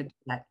not going to do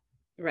that.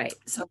 Right.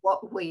 So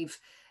what we've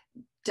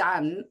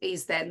done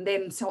is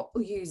so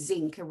use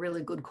zinc, a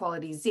really good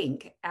quality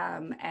zinc,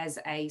 as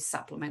a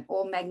supplement,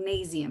 or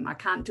magnesium. I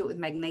can't do it with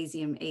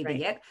magnesium either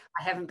yet.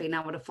 I haven't been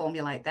able to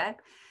formulate that.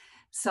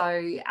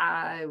 So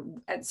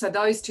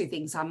those two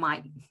things I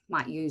might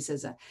use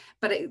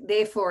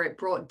therefore it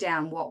brought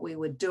down what we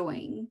were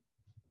doing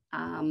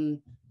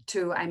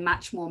to a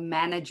much more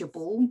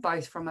manageable,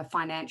 both from a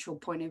financial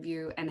point of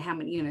view and how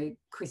many,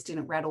 Chris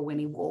didn't rattle when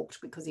he walked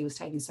because he was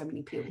taking so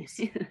many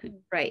pills.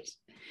 Right.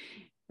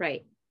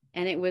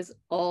 And it was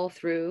all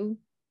through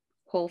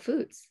whole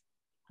foods,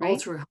 right? All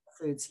through whole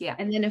foods, yeah.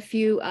 And then a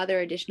few other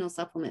additional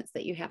supplements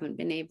that you haven't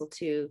been able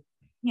to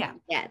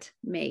yet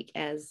make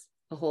as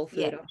a whole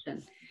food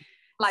option.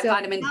 like So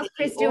vitamin how's D.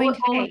 Chris doing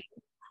today?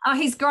 Oh,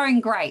 he's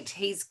growing great.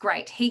 He's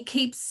great. He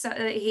keeps,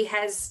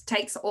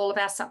 takes all of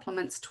our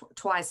supplements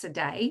twice a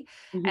day,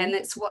 and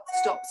it's what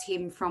stops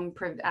him from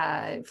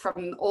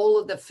all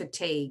of the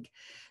fatigue.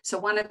 So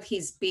one of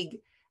his big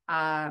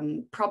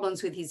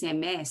problems with his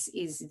MS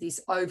is this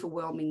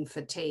overwhelming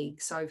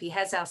fatigue. So if he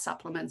has our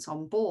supplements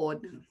on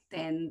board,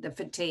 then the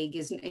fatigue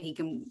isn't. He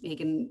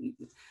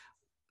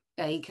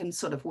can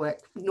sort of work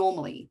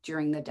normally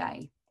during the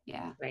day.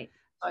 Yeah. Right.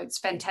 So it's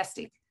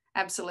fantastic.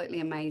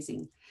 Absolutely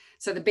amazing.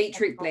 So the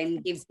beetroot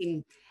blend gives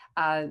him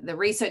the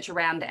research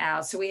around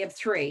ours. So we have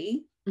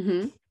 3.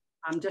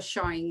 I'm just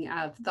showing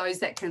those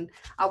that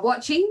are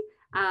watching.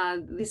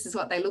 This is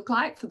what they look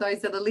like. For those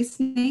that are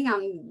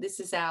listening, this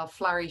is our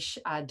Flourish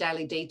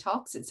Daily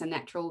Detox. It's a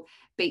natural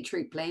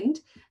beetroot blend.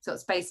 So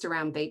it's based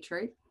around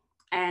beetroot.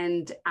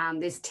 And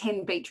there's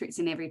 10 beetroots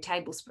in every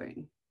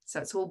tablespoon.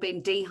 So it's all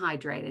been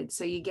dehydrated.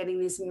 So you're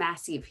getting this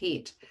massive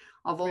hit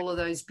of all of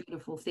those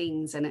beautiful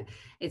things, and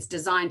it's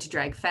designed to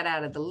drag fat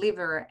out of the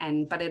liver,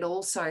 but it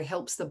also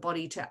helps the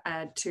body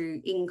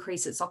to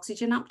increase its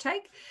oxygen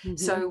uptake.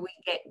 So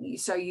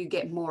you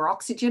get more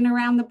oxygen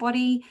around the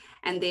body,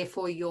 and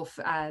therefore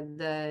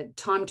the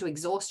time to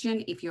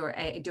exhaustion, if you're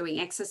doing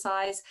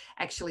exercise,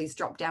 actually is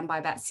dropped down by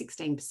about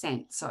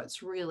 16%. So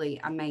it's really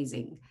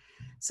amazing.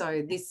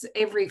 So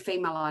every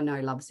female I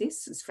know loves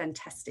this. It's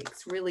fantastic.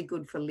 It's really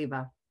good for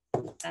liver.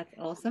 That's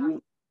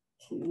awesome.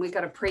 We've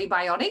got a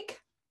prebiotic.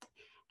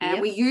 And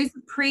we use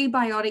a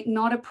prebiotic,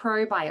 not a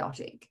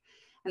probiotic.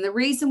 And the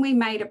reason we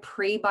made a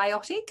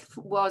prebiotic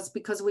was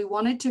because we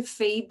wanted to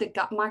feed the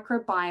gut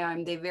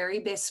microbiome their very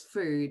best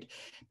food,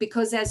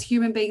 because as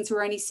human beings,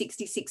 we're only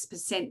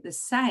 66% the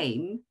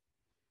same.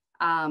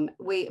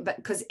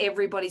 Because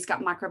everybody's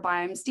gut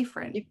microbiome is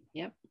different.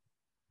 Yep.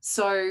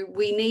 So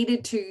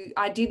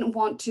I didn't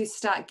want to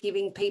start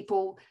giving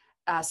people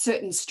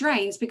certain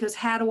strains, because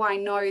how do I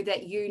know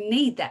that you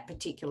need that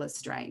particular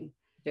strain?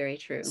 Very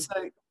true.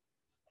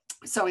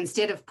 So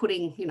instead of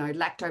putting,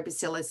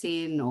 lactobacillus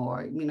in,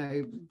 or,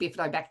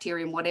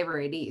 bifidobacterium, whatever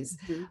it is,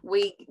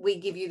 we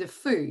give you the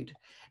food.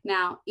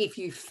 Now, if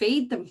you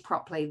feed them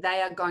properly,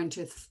 they are going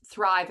to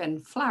thrive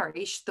and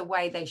flourish the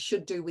way they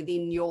should do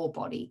within your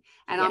body.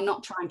 And I'm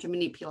not trying to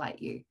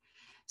manipulate you.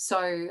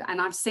 So,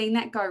 and I've seen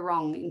that go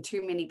wrong in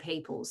too many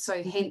people.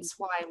 So hence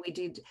why we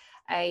did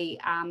a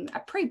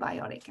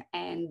prebiotic,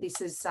 and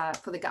this is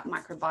for the gut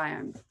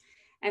microbiome.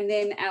 And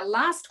then our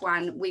last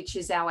one, which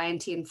is our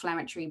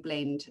anti-inflammatory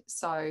blend.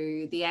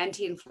 So the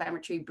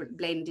anti-inflammatory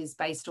blend is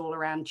based all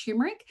around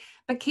turmeric,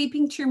 but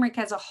keeping turmeric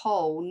as a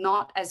whole,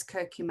 not as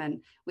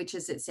curcumin, which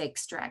is its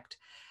extract,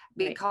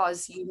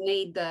 because you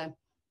need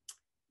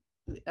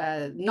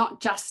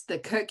not just the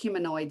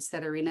curcuminoids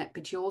that are in it,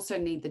 but you also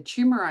need the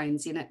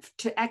turmerones in it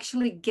to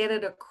actually get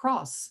it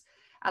across,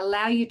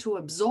 allow you to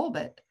absorb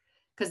it,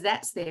 because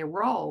that's their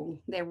role.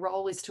 Their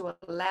role is to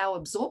allow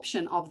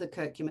absorption of the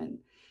curcumin.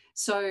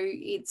 So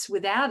it's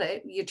without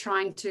it, you're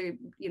trying to,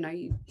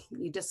 you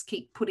just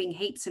keep putting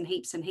heaps and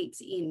heaps and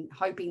heaps in,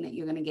 hoping that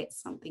you're going to get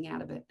something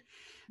out of it.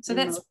 So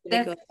that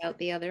goes out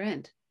the other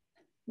end.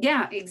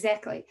 Yeah,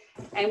 exactly.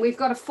 And we've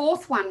got a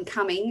 4th one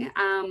coming.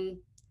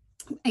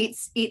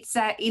 It's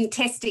in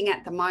testing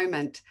at the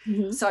moment.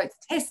 So it's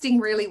testing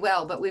really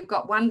well, but we've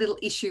got one little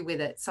issue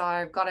with it. So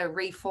I've got to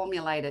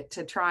reformulate it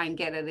to try and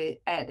get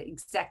it at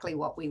exactly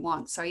what we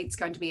want. So it's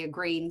going to be a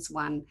greens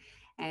one.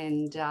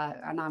 And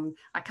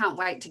I can't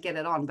wait to get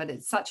it on, but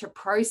it's such a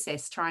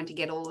process trying to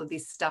get all of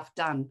this stuff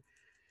done.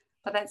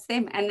 But that's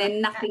them. And then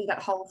nothing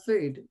but whole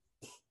food.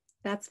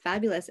 That's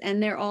fabulous.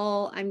 And they're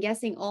all, I'm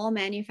guessing, all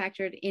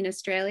manufactured in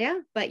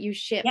Australia, but you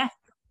ship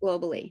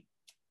globally.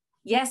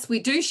 Yes, we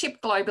do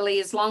ship globally,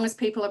 as long as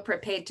people are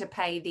prepared to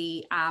pay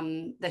the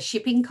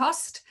shipping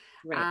cost.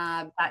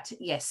 But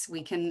yes,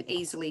 we can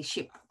easily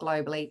ship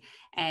globally.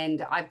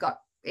 And I've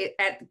got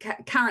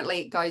currently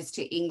it goes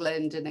to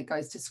England, and it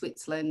goes to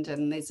Switzerland,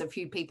 and there's a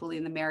few people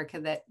in America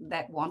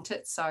that want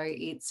it, so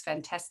it's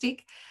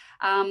fantastic.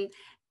 I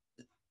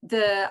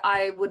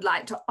would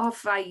like to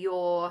offer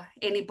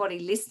anybody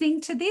listening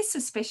to this,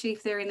 especially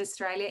if they're in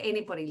Australia,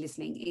 anybody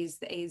listening, is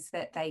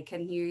that they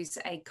can use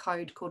a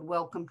code called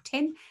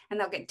Welcome10, and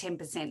they'll get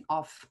 10%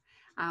 off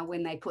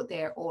when they put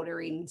their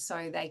order in.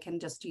 So they can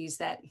just use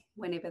that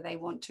whenever they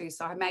want to.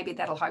 So maybe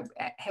that'll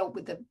help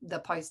with the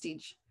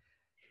postage.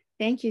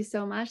 Thank you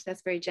so much.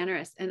 That's very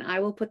generous. And I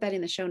will put that in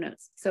the show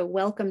notes. So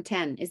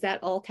Welcome10, is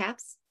that all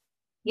caps?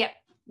 Yep.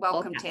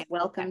 Welcome10.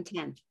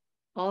 Welcome10.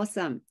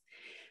 Awesome.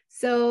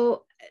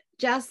 So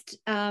just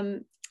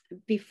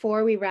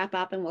before we wrap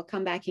up, and we'll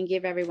come back and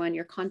give everyone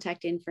your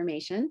contact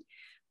information,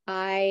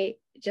 I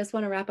just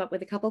want to wrap up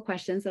with a couple of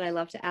questions that I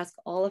love to ask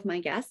all of my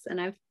guests. And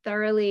I've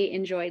thoroughly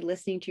enjoyed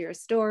listening to your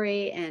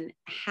story and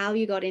how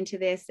you got into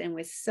this. And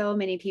with so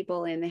many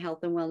people in the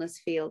health and wellness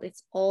field,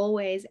 it's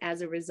always as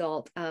a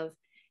result of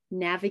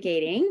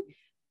navigating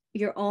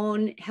your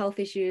own health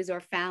issues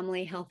or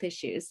family health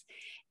issues,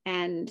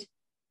 and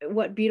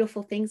what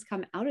beautiful things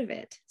come out of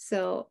it.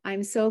 So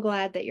I'm so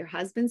glad that your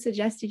husband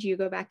suggested you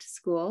go back to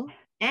school,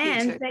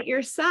 and that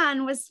your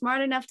son was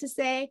smart enough to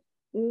say,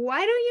 why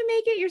don't you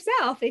make it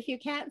yourself if you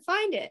can't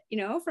find it,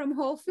 from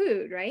Whole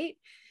Food, right?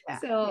 Yeah,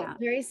 So yeah,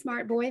 very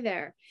smart boy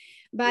there.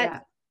 But yeah.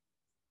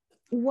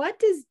 what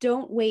does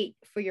don't wait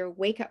for your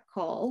wake up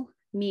call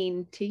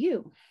mean to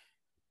you?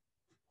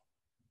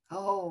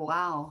 Oh,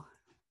 wow.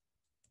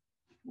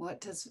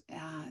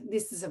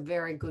 This is a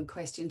very good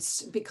question,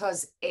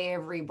 because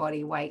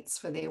everybody waits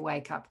for their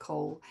wake up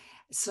call.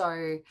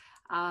 So,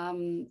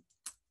 and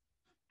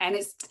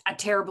it's a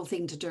terrible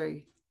thing to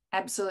do.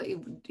 Absolutely.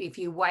 If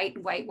you wait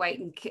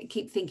and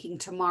keep thinking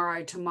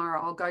tomorrow,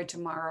 I'll go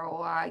tomorrow,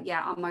 or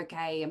yeah, I'm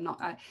okay, I'm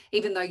not,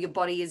 even though your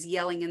body is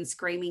yelling and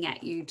screaming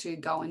at you to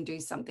go and do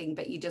something,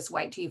 but you just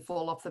wait till you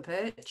fall off the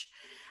perch.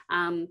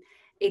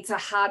 It's a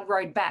hard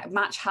road back,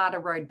 much harder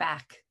road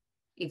back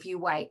if you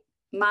wait,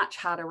 much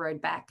harder road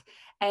back.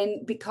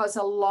 And because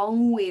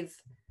along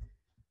with,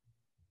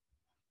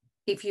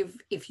 if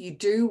you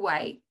do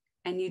wait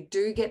and you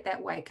do get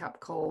that wake up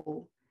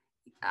call,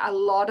 a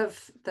lot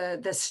of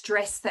the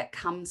stress that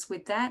comes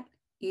with that,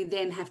 you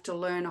then have to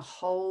learn a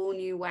whole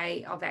new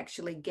way of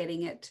actually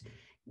getting it,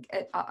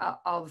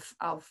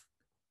 of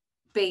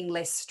being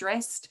less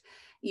stressed.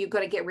 You've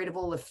got to get rid of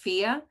all the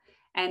fear.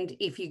 And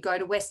if you go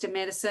to Western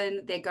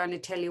medicine, they're going to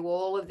tell you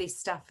all of this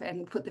stuff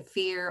and put the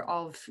fear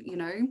of,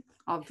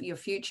 of your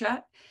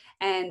future.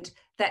 And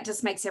that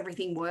just makes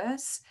everything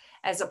worse,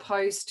 as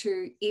opposed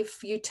to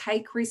if you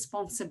take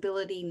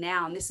responsibility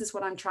now. And this is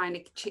what I'm trying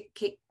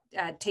to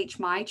teach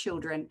my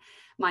children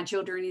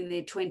in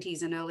their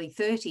 20s and early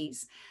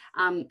 30s.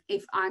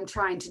 If I'm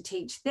trying to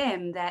teach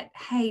them that,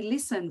 hey,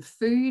 listen,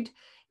 food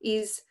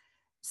is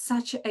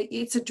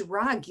it's a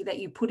drug that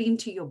you put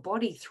into your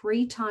body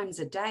 3 times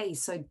a day.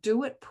 So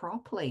do it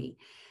properly.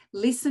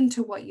 Listen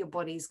to what your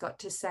body's got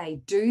to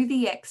say. Do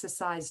the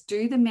exercise,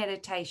 do the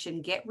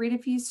meditation, get rid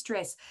of your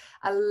stress,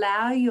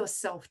 allow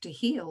yourself to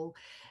heal,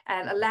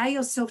 and allow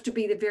yourself to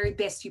be the very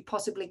best you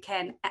possibly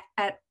can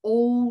at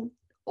all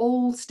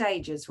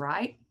stages,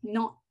 right?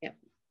 Not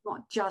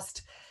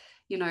just,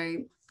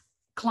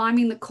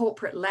 climbing the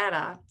corporate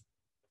ladder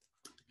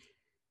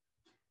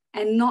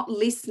and not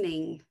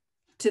listening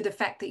to the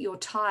fact that you're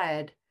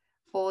tired,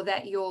 or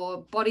that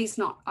your body's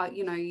not,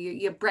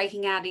 you're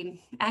breaking out in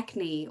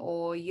acne,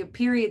 or your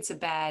periods are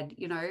bad,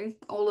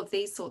 all of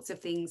these sorts of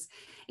things.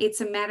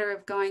 It's a matter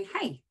of going,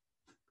 hey,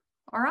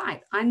 all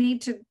right, I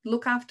need to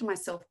look after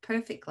myself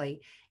perfectly.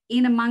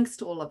 In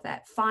amongst all of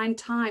that, find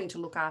time to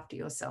look after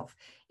yourself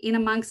in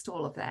amongst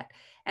all of that,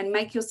 and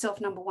make yourself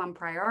number one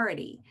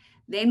priority.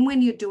 Then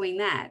when you're doing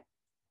that,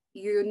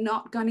 you're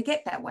not going to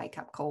get that wake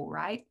up call,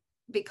 right?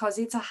 Because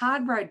it's a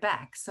hard road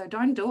back. So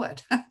don't do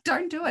it.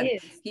 Don't do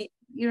it.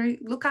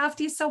 Look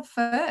after yourself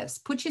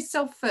first. Put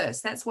yourself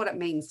first. That's what it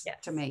means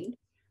to me.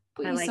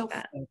 Put yourself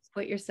like that. First.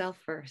 Put yourself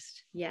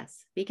first.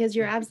 Yes, because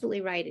you're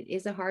absolutely right. It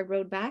is a hard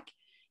road back,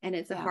 and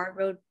it's a hard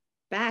road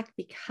back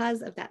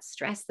because of that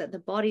stress that the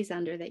body's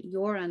under, that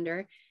you're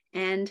under,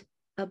 and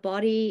a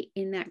body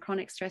in that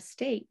chronic stress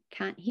state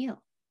can't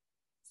heal.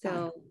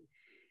 So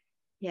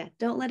yeah,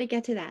 don't let it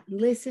get to that.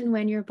 Listen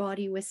when your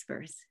body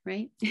whispers,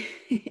 right?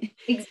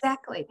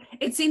 Exactly.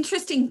 It's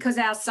interesting because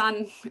our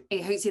son,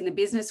 who's in the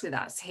business with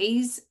us,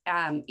 he's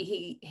in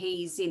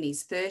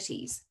his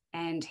 30s,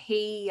 and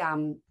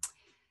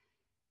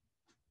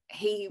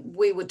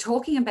we were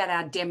talking about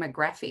our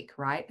demographic,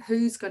 right?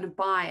 Who's going to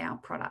buy our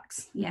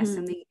products? Yes,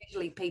 and they're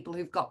usually people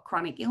who've got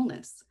chronic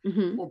illness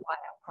will buy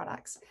our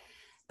products.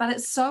 But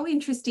it's so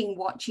interesting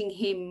watching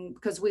him,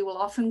 because we will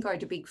often go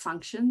to big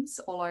functions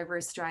all over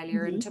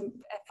Australia and to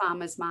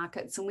farmers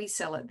markets, and we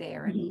sell it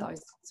there and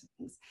those sorts of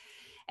things.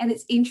 And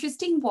it's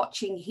interesting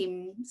watching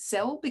him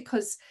sell,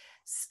 because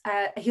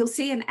he'll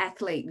see an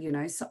athlete,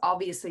 so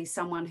obviously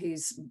someone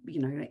who's,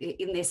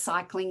 in their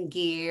cycling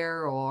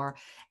gear or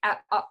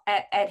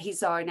at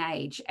his own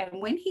age. And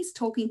when he's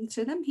talking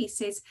to them, he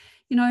says,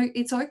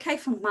 it's okay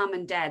for mum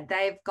and dad.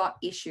 They've got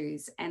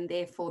issues and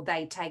therefore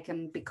they take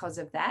them because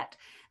of that.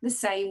 The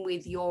same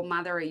with your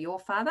mother or your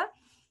father.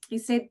 He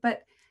said,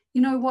 but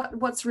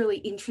what's really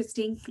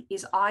interesting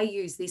is I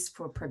use this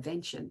for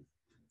prevention.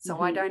 So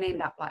I don't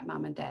end up like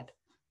mum and dad.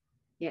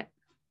 Yeah.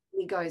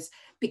 He goes,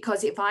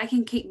 because if I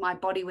can keep my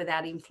body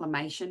without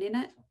inflammation in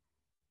it,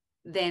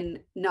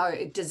 then no,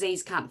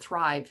 disease can't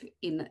thrive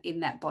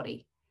in that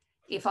body.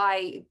 If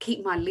I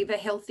keep my liver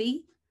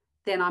healthy,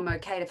 then I'm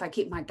okay. If I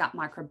keep my gut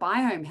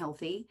microbiome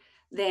healthy,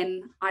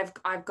 then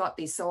I've got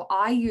this. So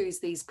I use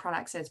these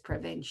products as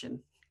prevention,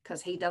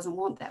 because he doesn't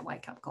want that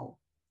wake up call.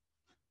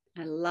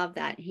 I love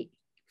that.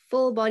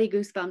 Full body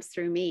goosebumps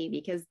through me,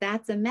 because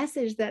that's a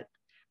message that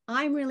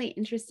I'm really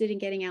interested in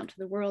getting out to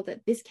the world,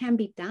 that this can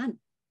be done.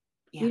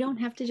 Yeah. We don't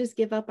have to just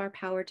give up our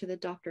power to the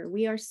doctor.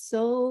 We are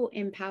so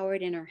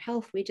empowered in our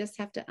health. We just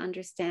have to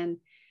understand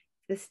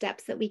the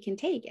steps that we can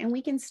take, and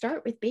we can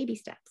start with baby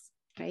steps,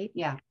 right?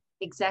 Yeah,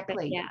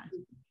 exactly. Yeah,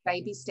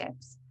 baby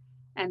steps.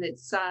 And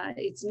it's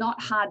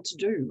not hard to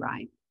do,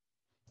 right?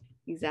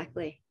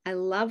 Exactly. I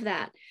love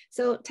that.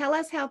 So tell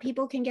us how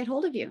people can get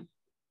hold of you.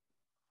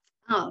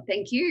 Oh,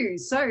 thank you.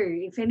 So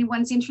if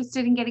anyone's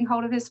interested in getting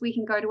hold of us, we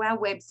can go to our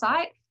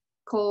website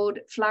called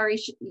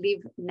Flourish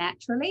Live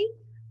Naturally,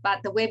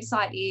 But the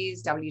website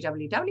is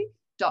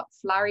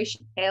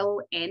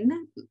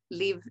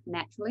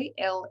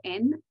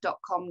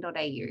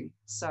www.flourishln.com.au.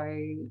 So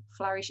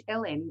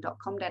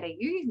flourishln.com.au.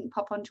 You can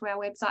pop onto our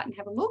website and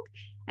have a look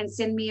and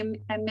send me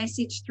a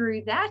message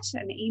through that,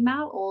 an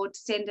email, or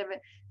send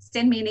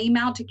me an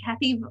email to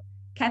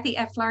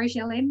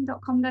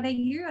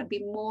Kathy@flourishln.com.au. I'd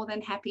be more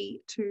than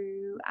happy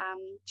to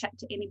chat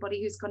to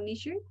anybody who's got an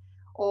issue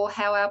or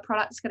how our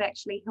products could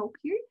actually help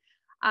you.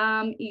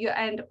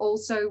 And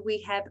also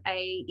we have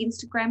a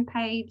Instagram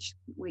page,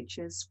 which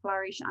is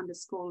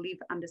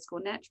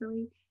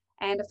flourish_live_naturally,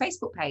 and a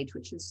Facebook page,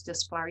 which is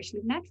just Flourish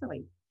Live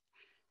Naturally.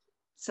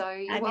 So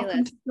you're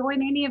welcome to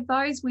join any of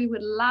those. We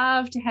would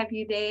love to have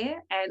you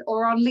there,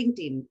 or on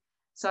LinkedIn.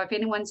 So if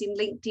anyone's in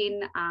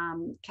LinkedIn,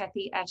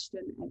 Kathy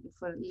Ashton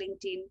for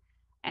LinkedIn,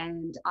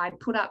 and I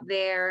put up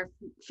there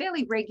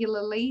fairly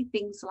regularly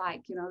things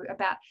like,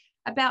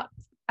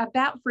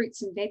 about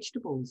fruits and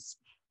vegetables.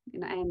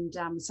 And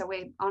so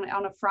we're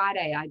on a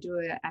Friday, I do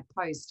a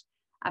post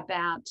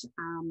about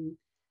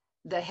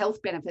the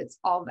health benefits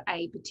of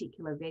a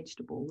particular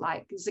vegetable,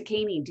 like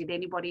zucchini. Did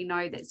anybody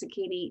know that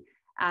zucchini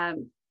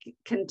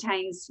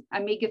contains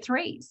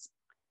omega-3s?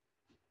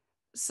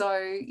 So,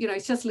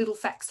 it's just little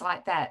facts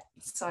like that.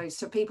 So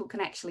people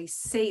can actually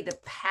see the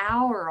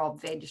power of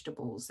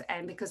vegetables,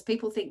 and because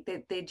people think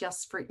that they're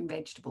just fruit and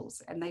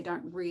vegetables and they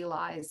don't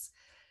realize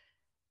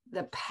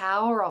the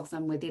power of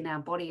them within our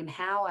body and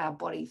how our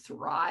body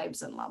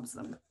thrives and loves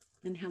them.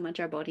 And how much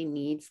our body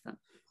needs them.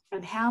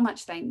 And how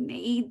much they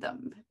need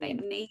them. They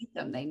need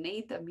them.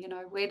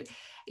 Where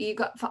you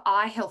got for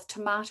eye health,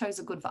 tomatoes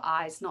are good for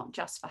eyes, not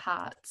just for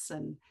hearts,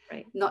 and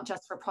not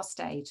just for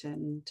prostate,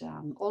 and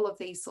all of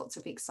these sorts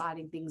of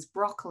exciting things.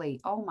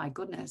 Broccoli. Oh my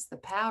goodness, the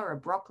power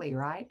of broccoli,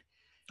 right?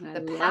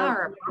 The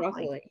power of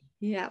broccoli.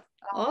 Yeah.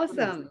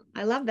 Awesome.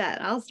 I love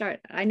that.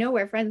 I know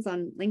we're friends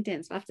on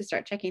LinkedIn, so I have to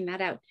start checking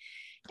that out.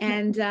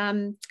 And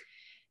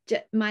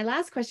my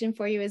last question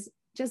for you is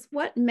just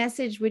what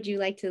message would you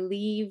like to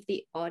leave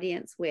the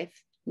audience with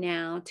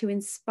now to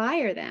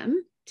inspire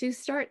them to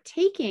start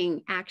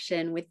taking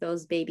action with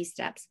those baby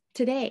steps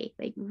today,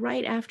 like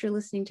right after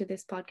listening to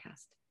this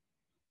podcast?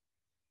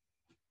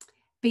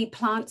 Be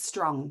plant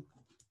strong.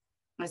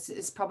 This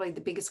is probably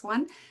the biggest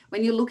one.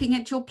 When you're looking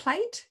at your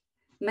plate,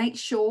 make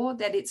sure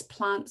that it's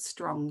plant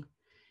strong.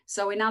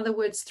 So in other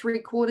words,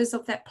 3/4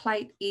 of that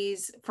plate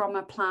is from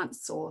a plant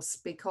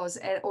source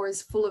or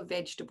is full of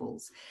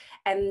vegetables.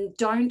 And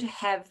don't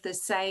have the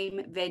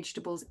same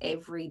vegetables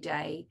every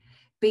day.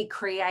 Be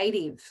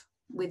creative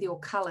with your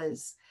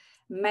colors.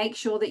 Make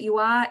sure that you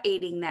are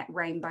eating that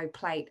rainbow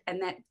plate,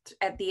 and that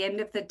at the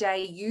end of the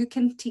day, you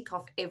can tick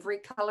off every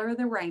color of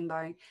the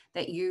rainbow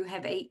that you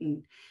have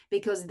eaten,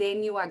 because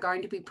then you are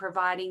going to be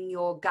providing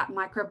your gut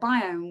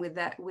microbiome with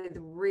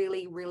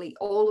really, really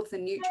all of the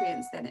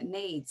nutrients that it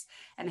needs.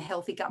 And a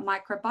healthy gut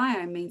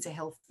microbiome means a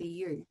healthy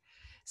you.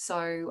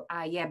 So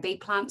be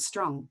plant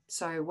strong.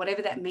 So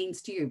whatever that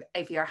means to you,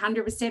 if you're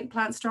 100%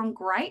 plant strong,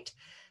 great.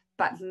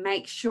 But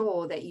make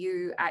sure that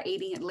you are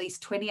eating at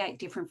least 28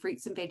 different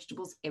fruits and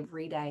vegetables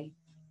every day.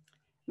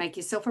 Make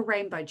yourself a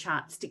rainbow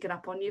chart, stick it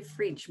up on your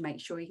fridge, make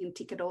sure you can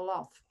tick it all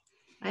off.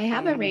 I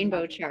have a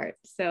rainbow chart.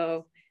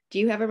 So do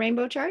you have a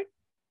rainbow chart?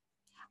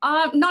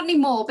 Not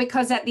anymore,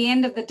 because at the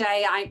end of the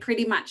day, I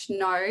pretty much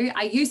know.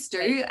 I used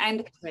to.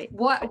 And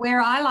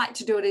where I like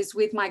to do it is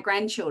with my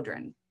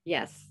grandchildren.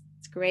 Yes.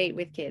 Great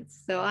with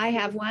kids. So I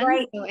have one.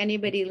 Great. So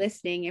anybody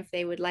listening, if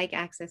they would like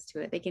access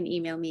to it, they can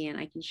email me and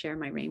I can share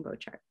my rainbow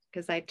chart,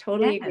 because I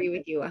totally agree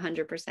with you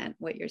 100%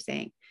 what you're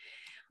saying.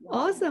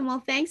 Wow. Awesome.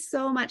 Well, thanks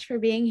so much for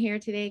being here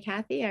today,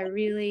 Kathy. I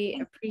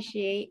really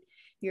appreciate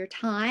your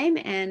time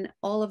and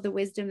all of the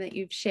wisdom that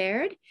you've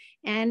shared.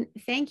 And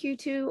thank you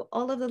to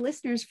all of the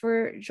listeners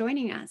for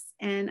joining us.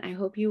 And I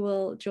hope you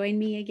will join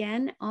me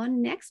again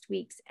on next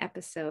week's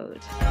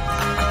episode.